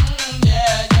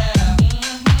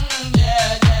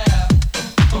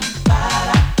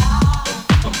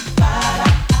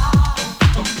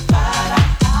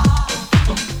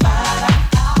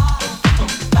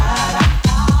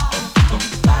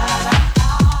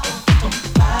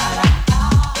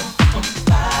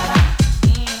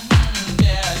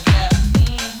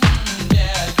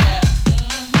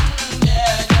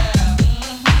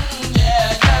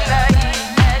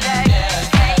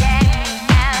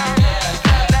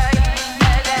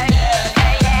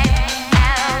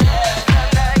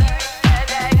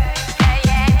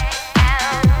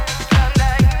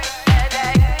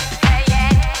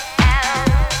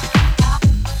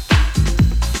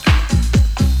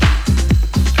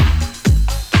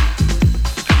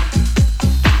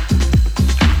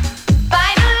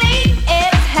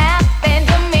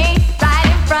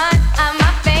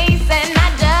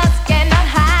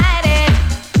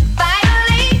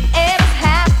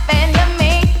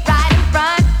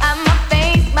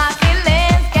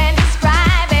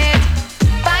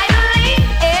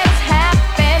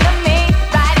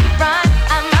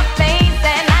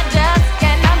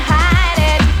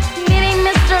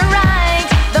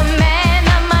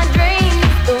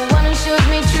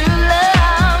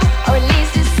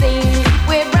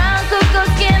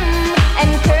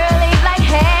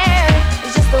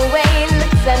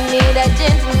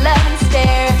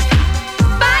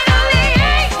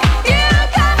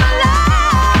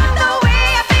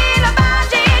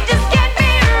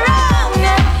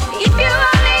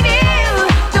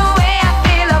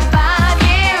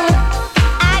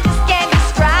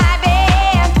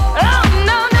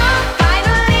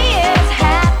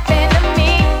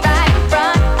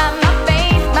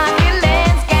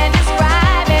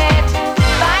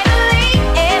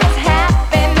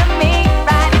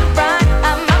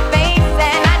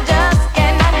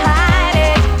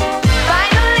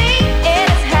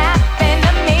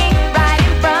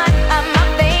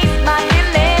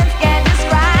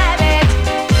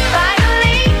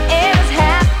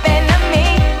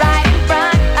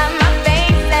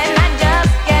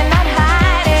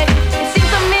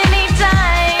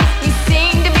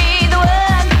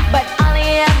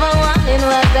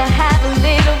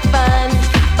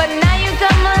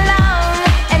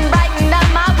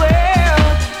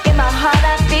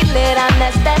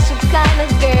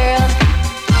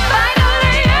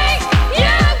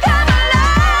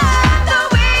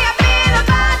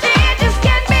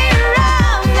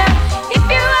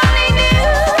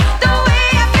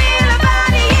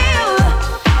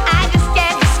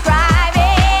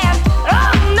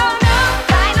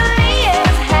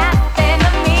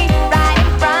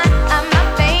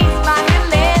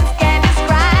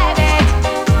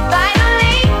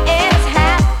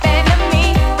 me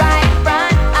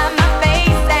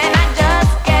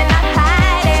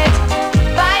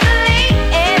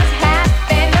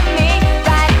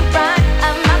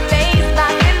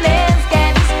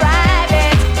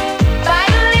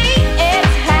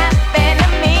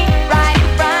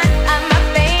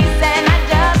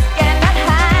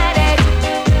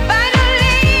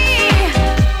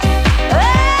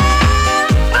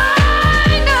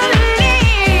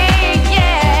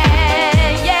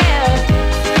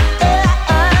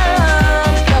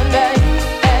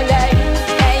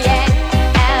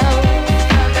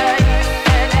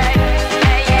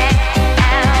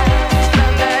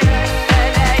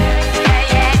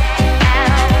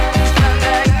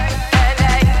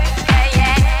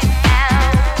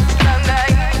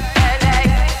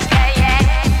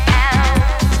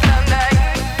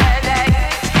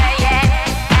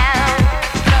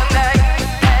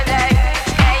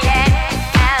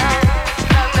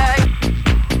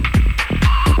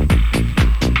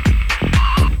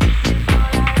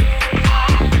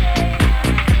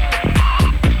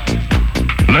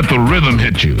the rhythm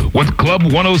hit you with Club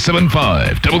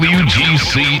 107.5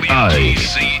 WGCI.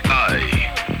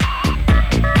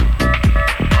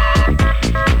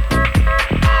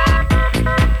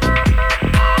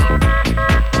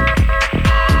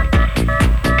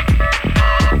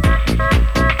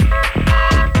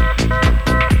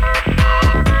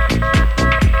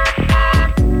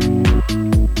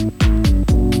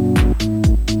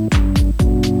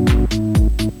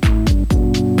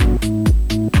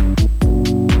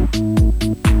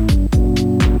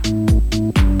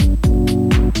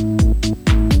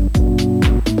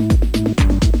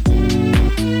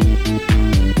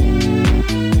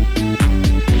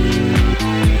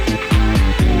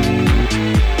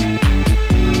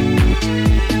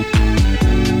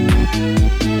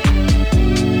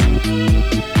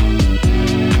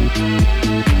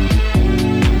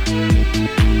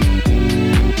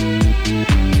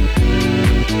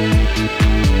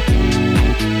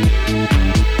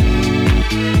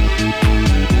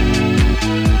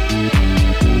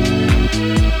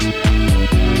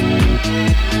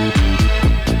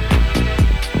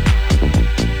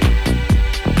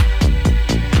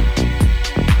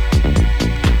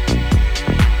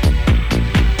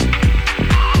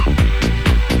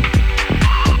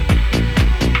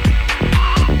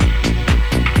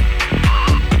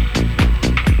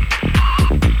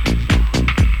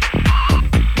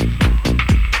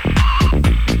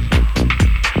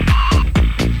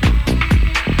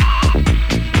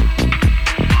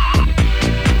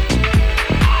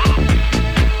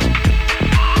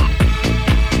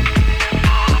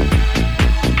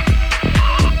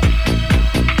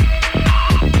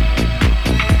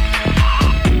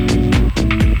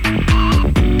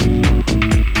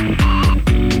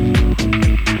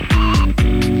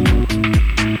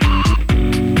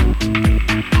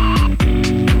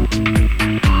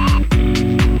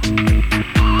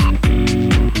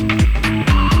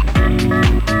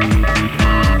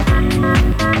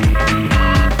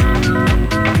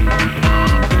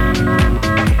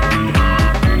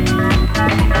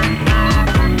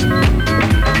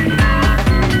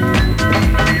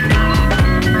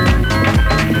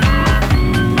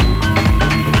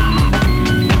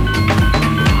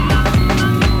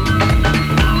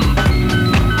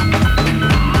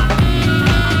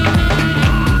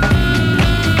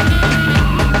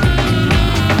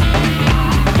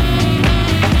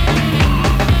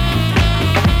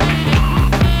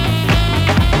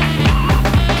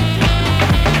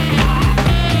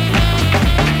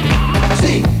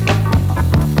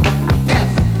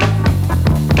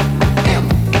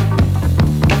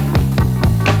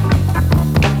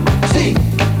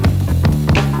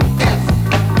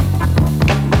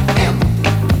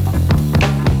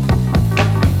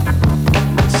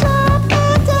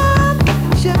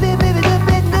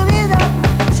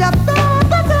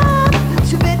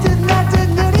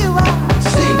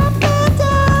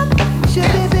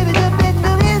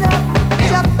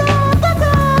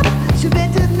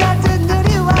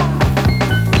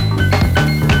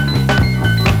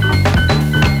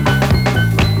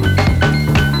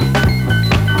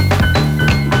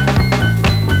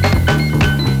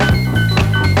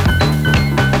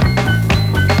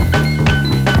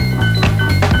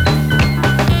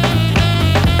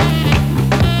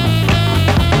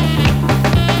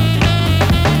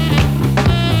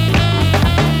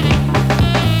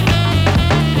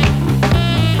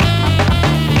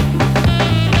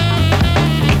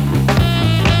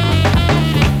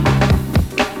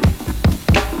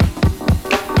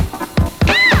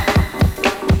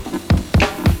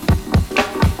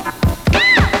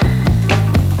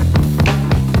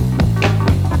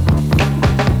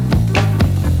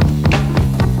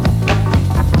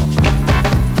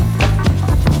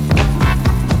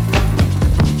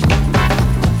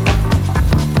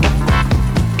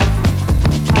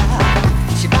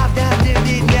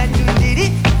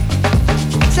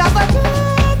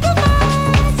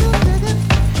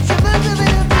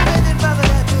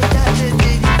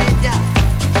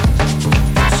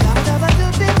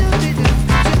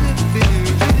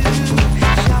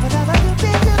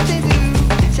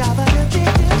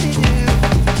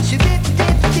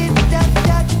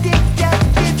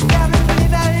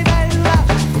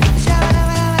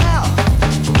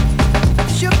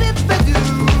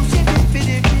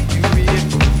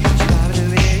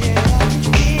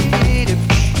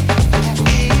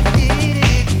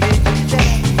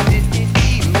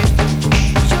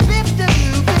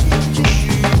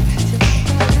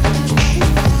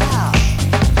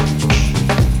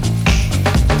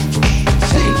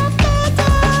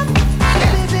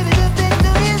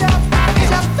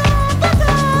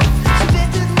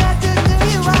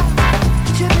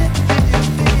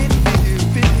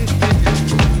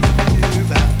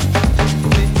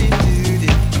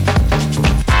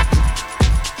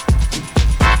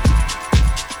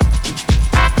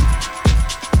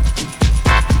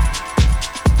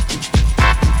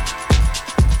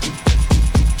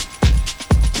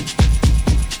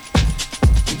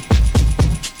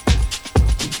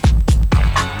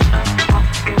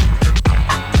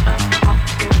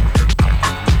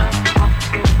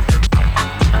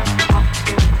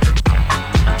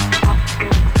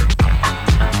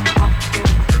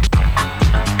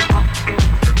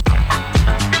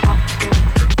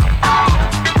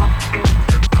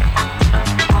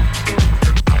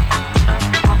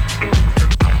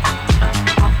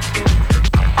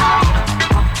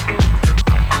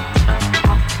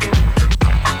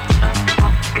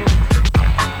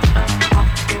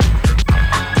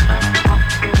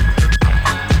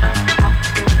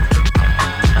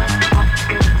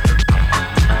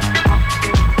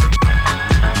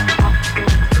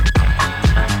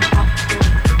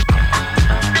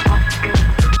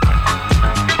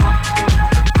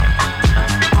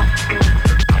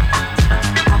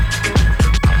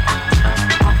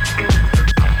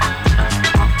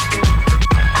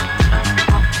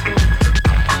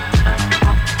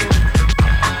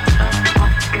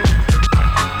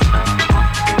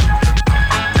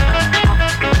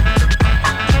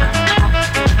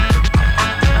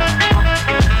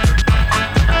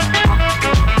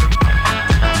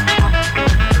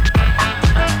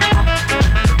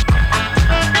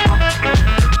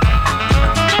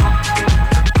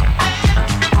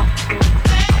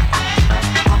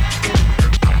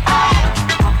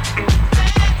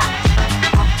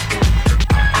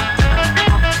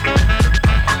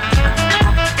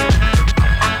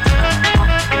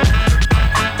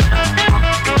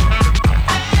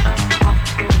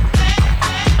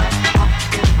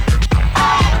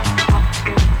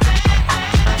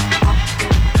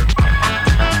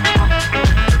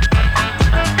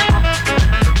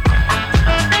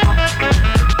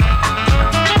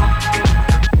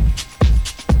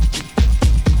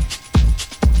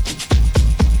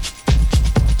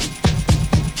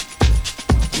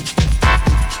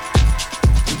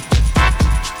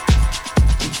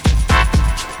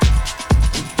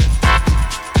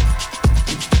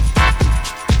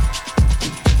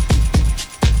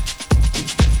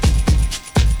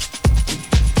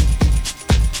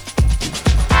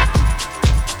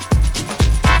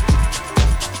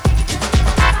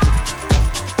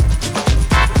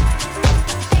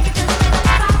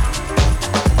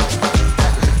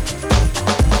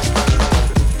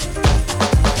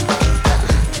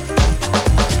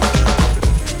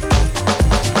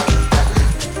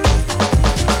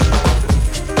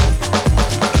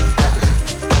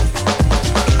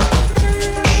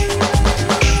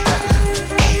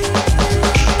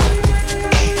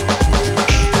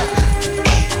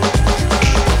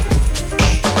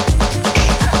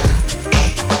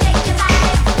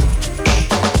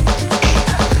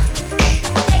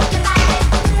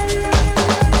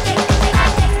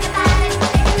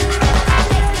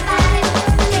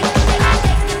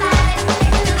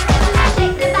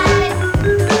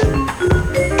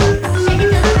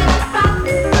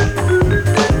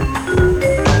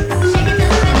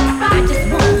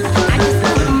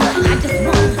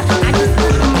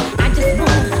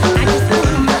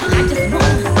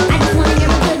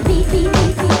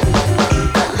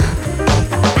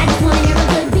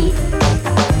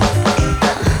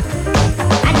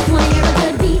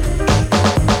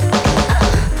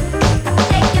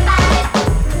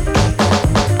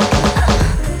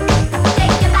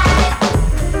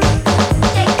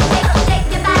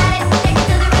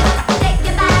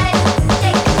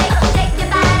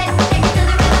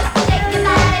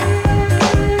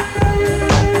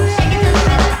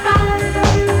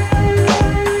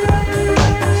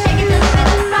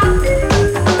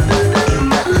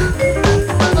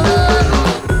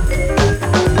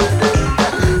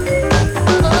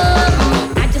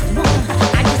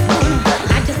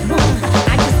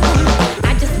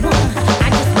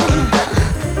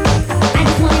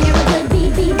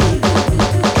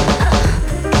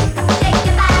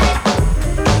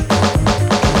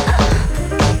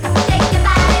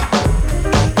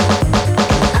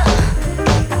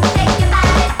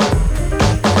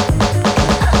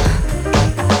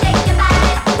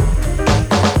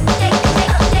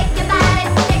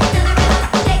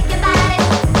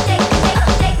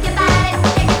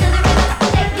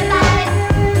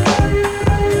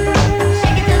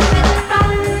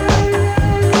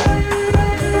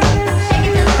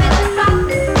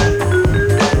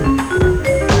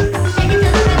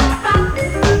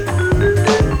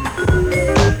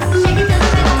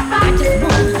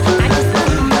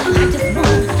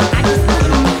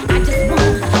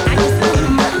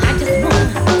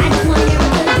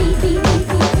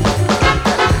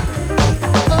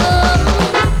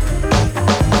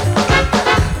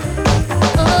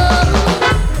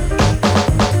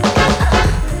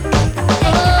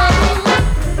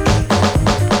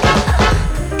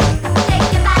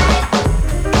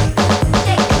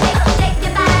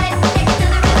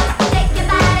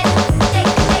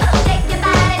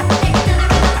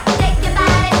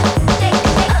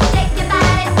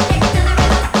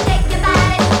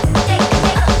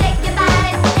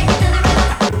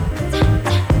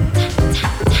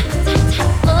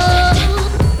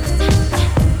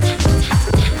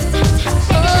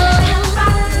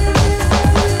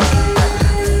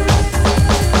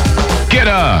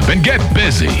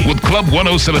 busy with Club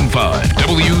 107.5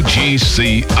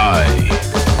 WGCI.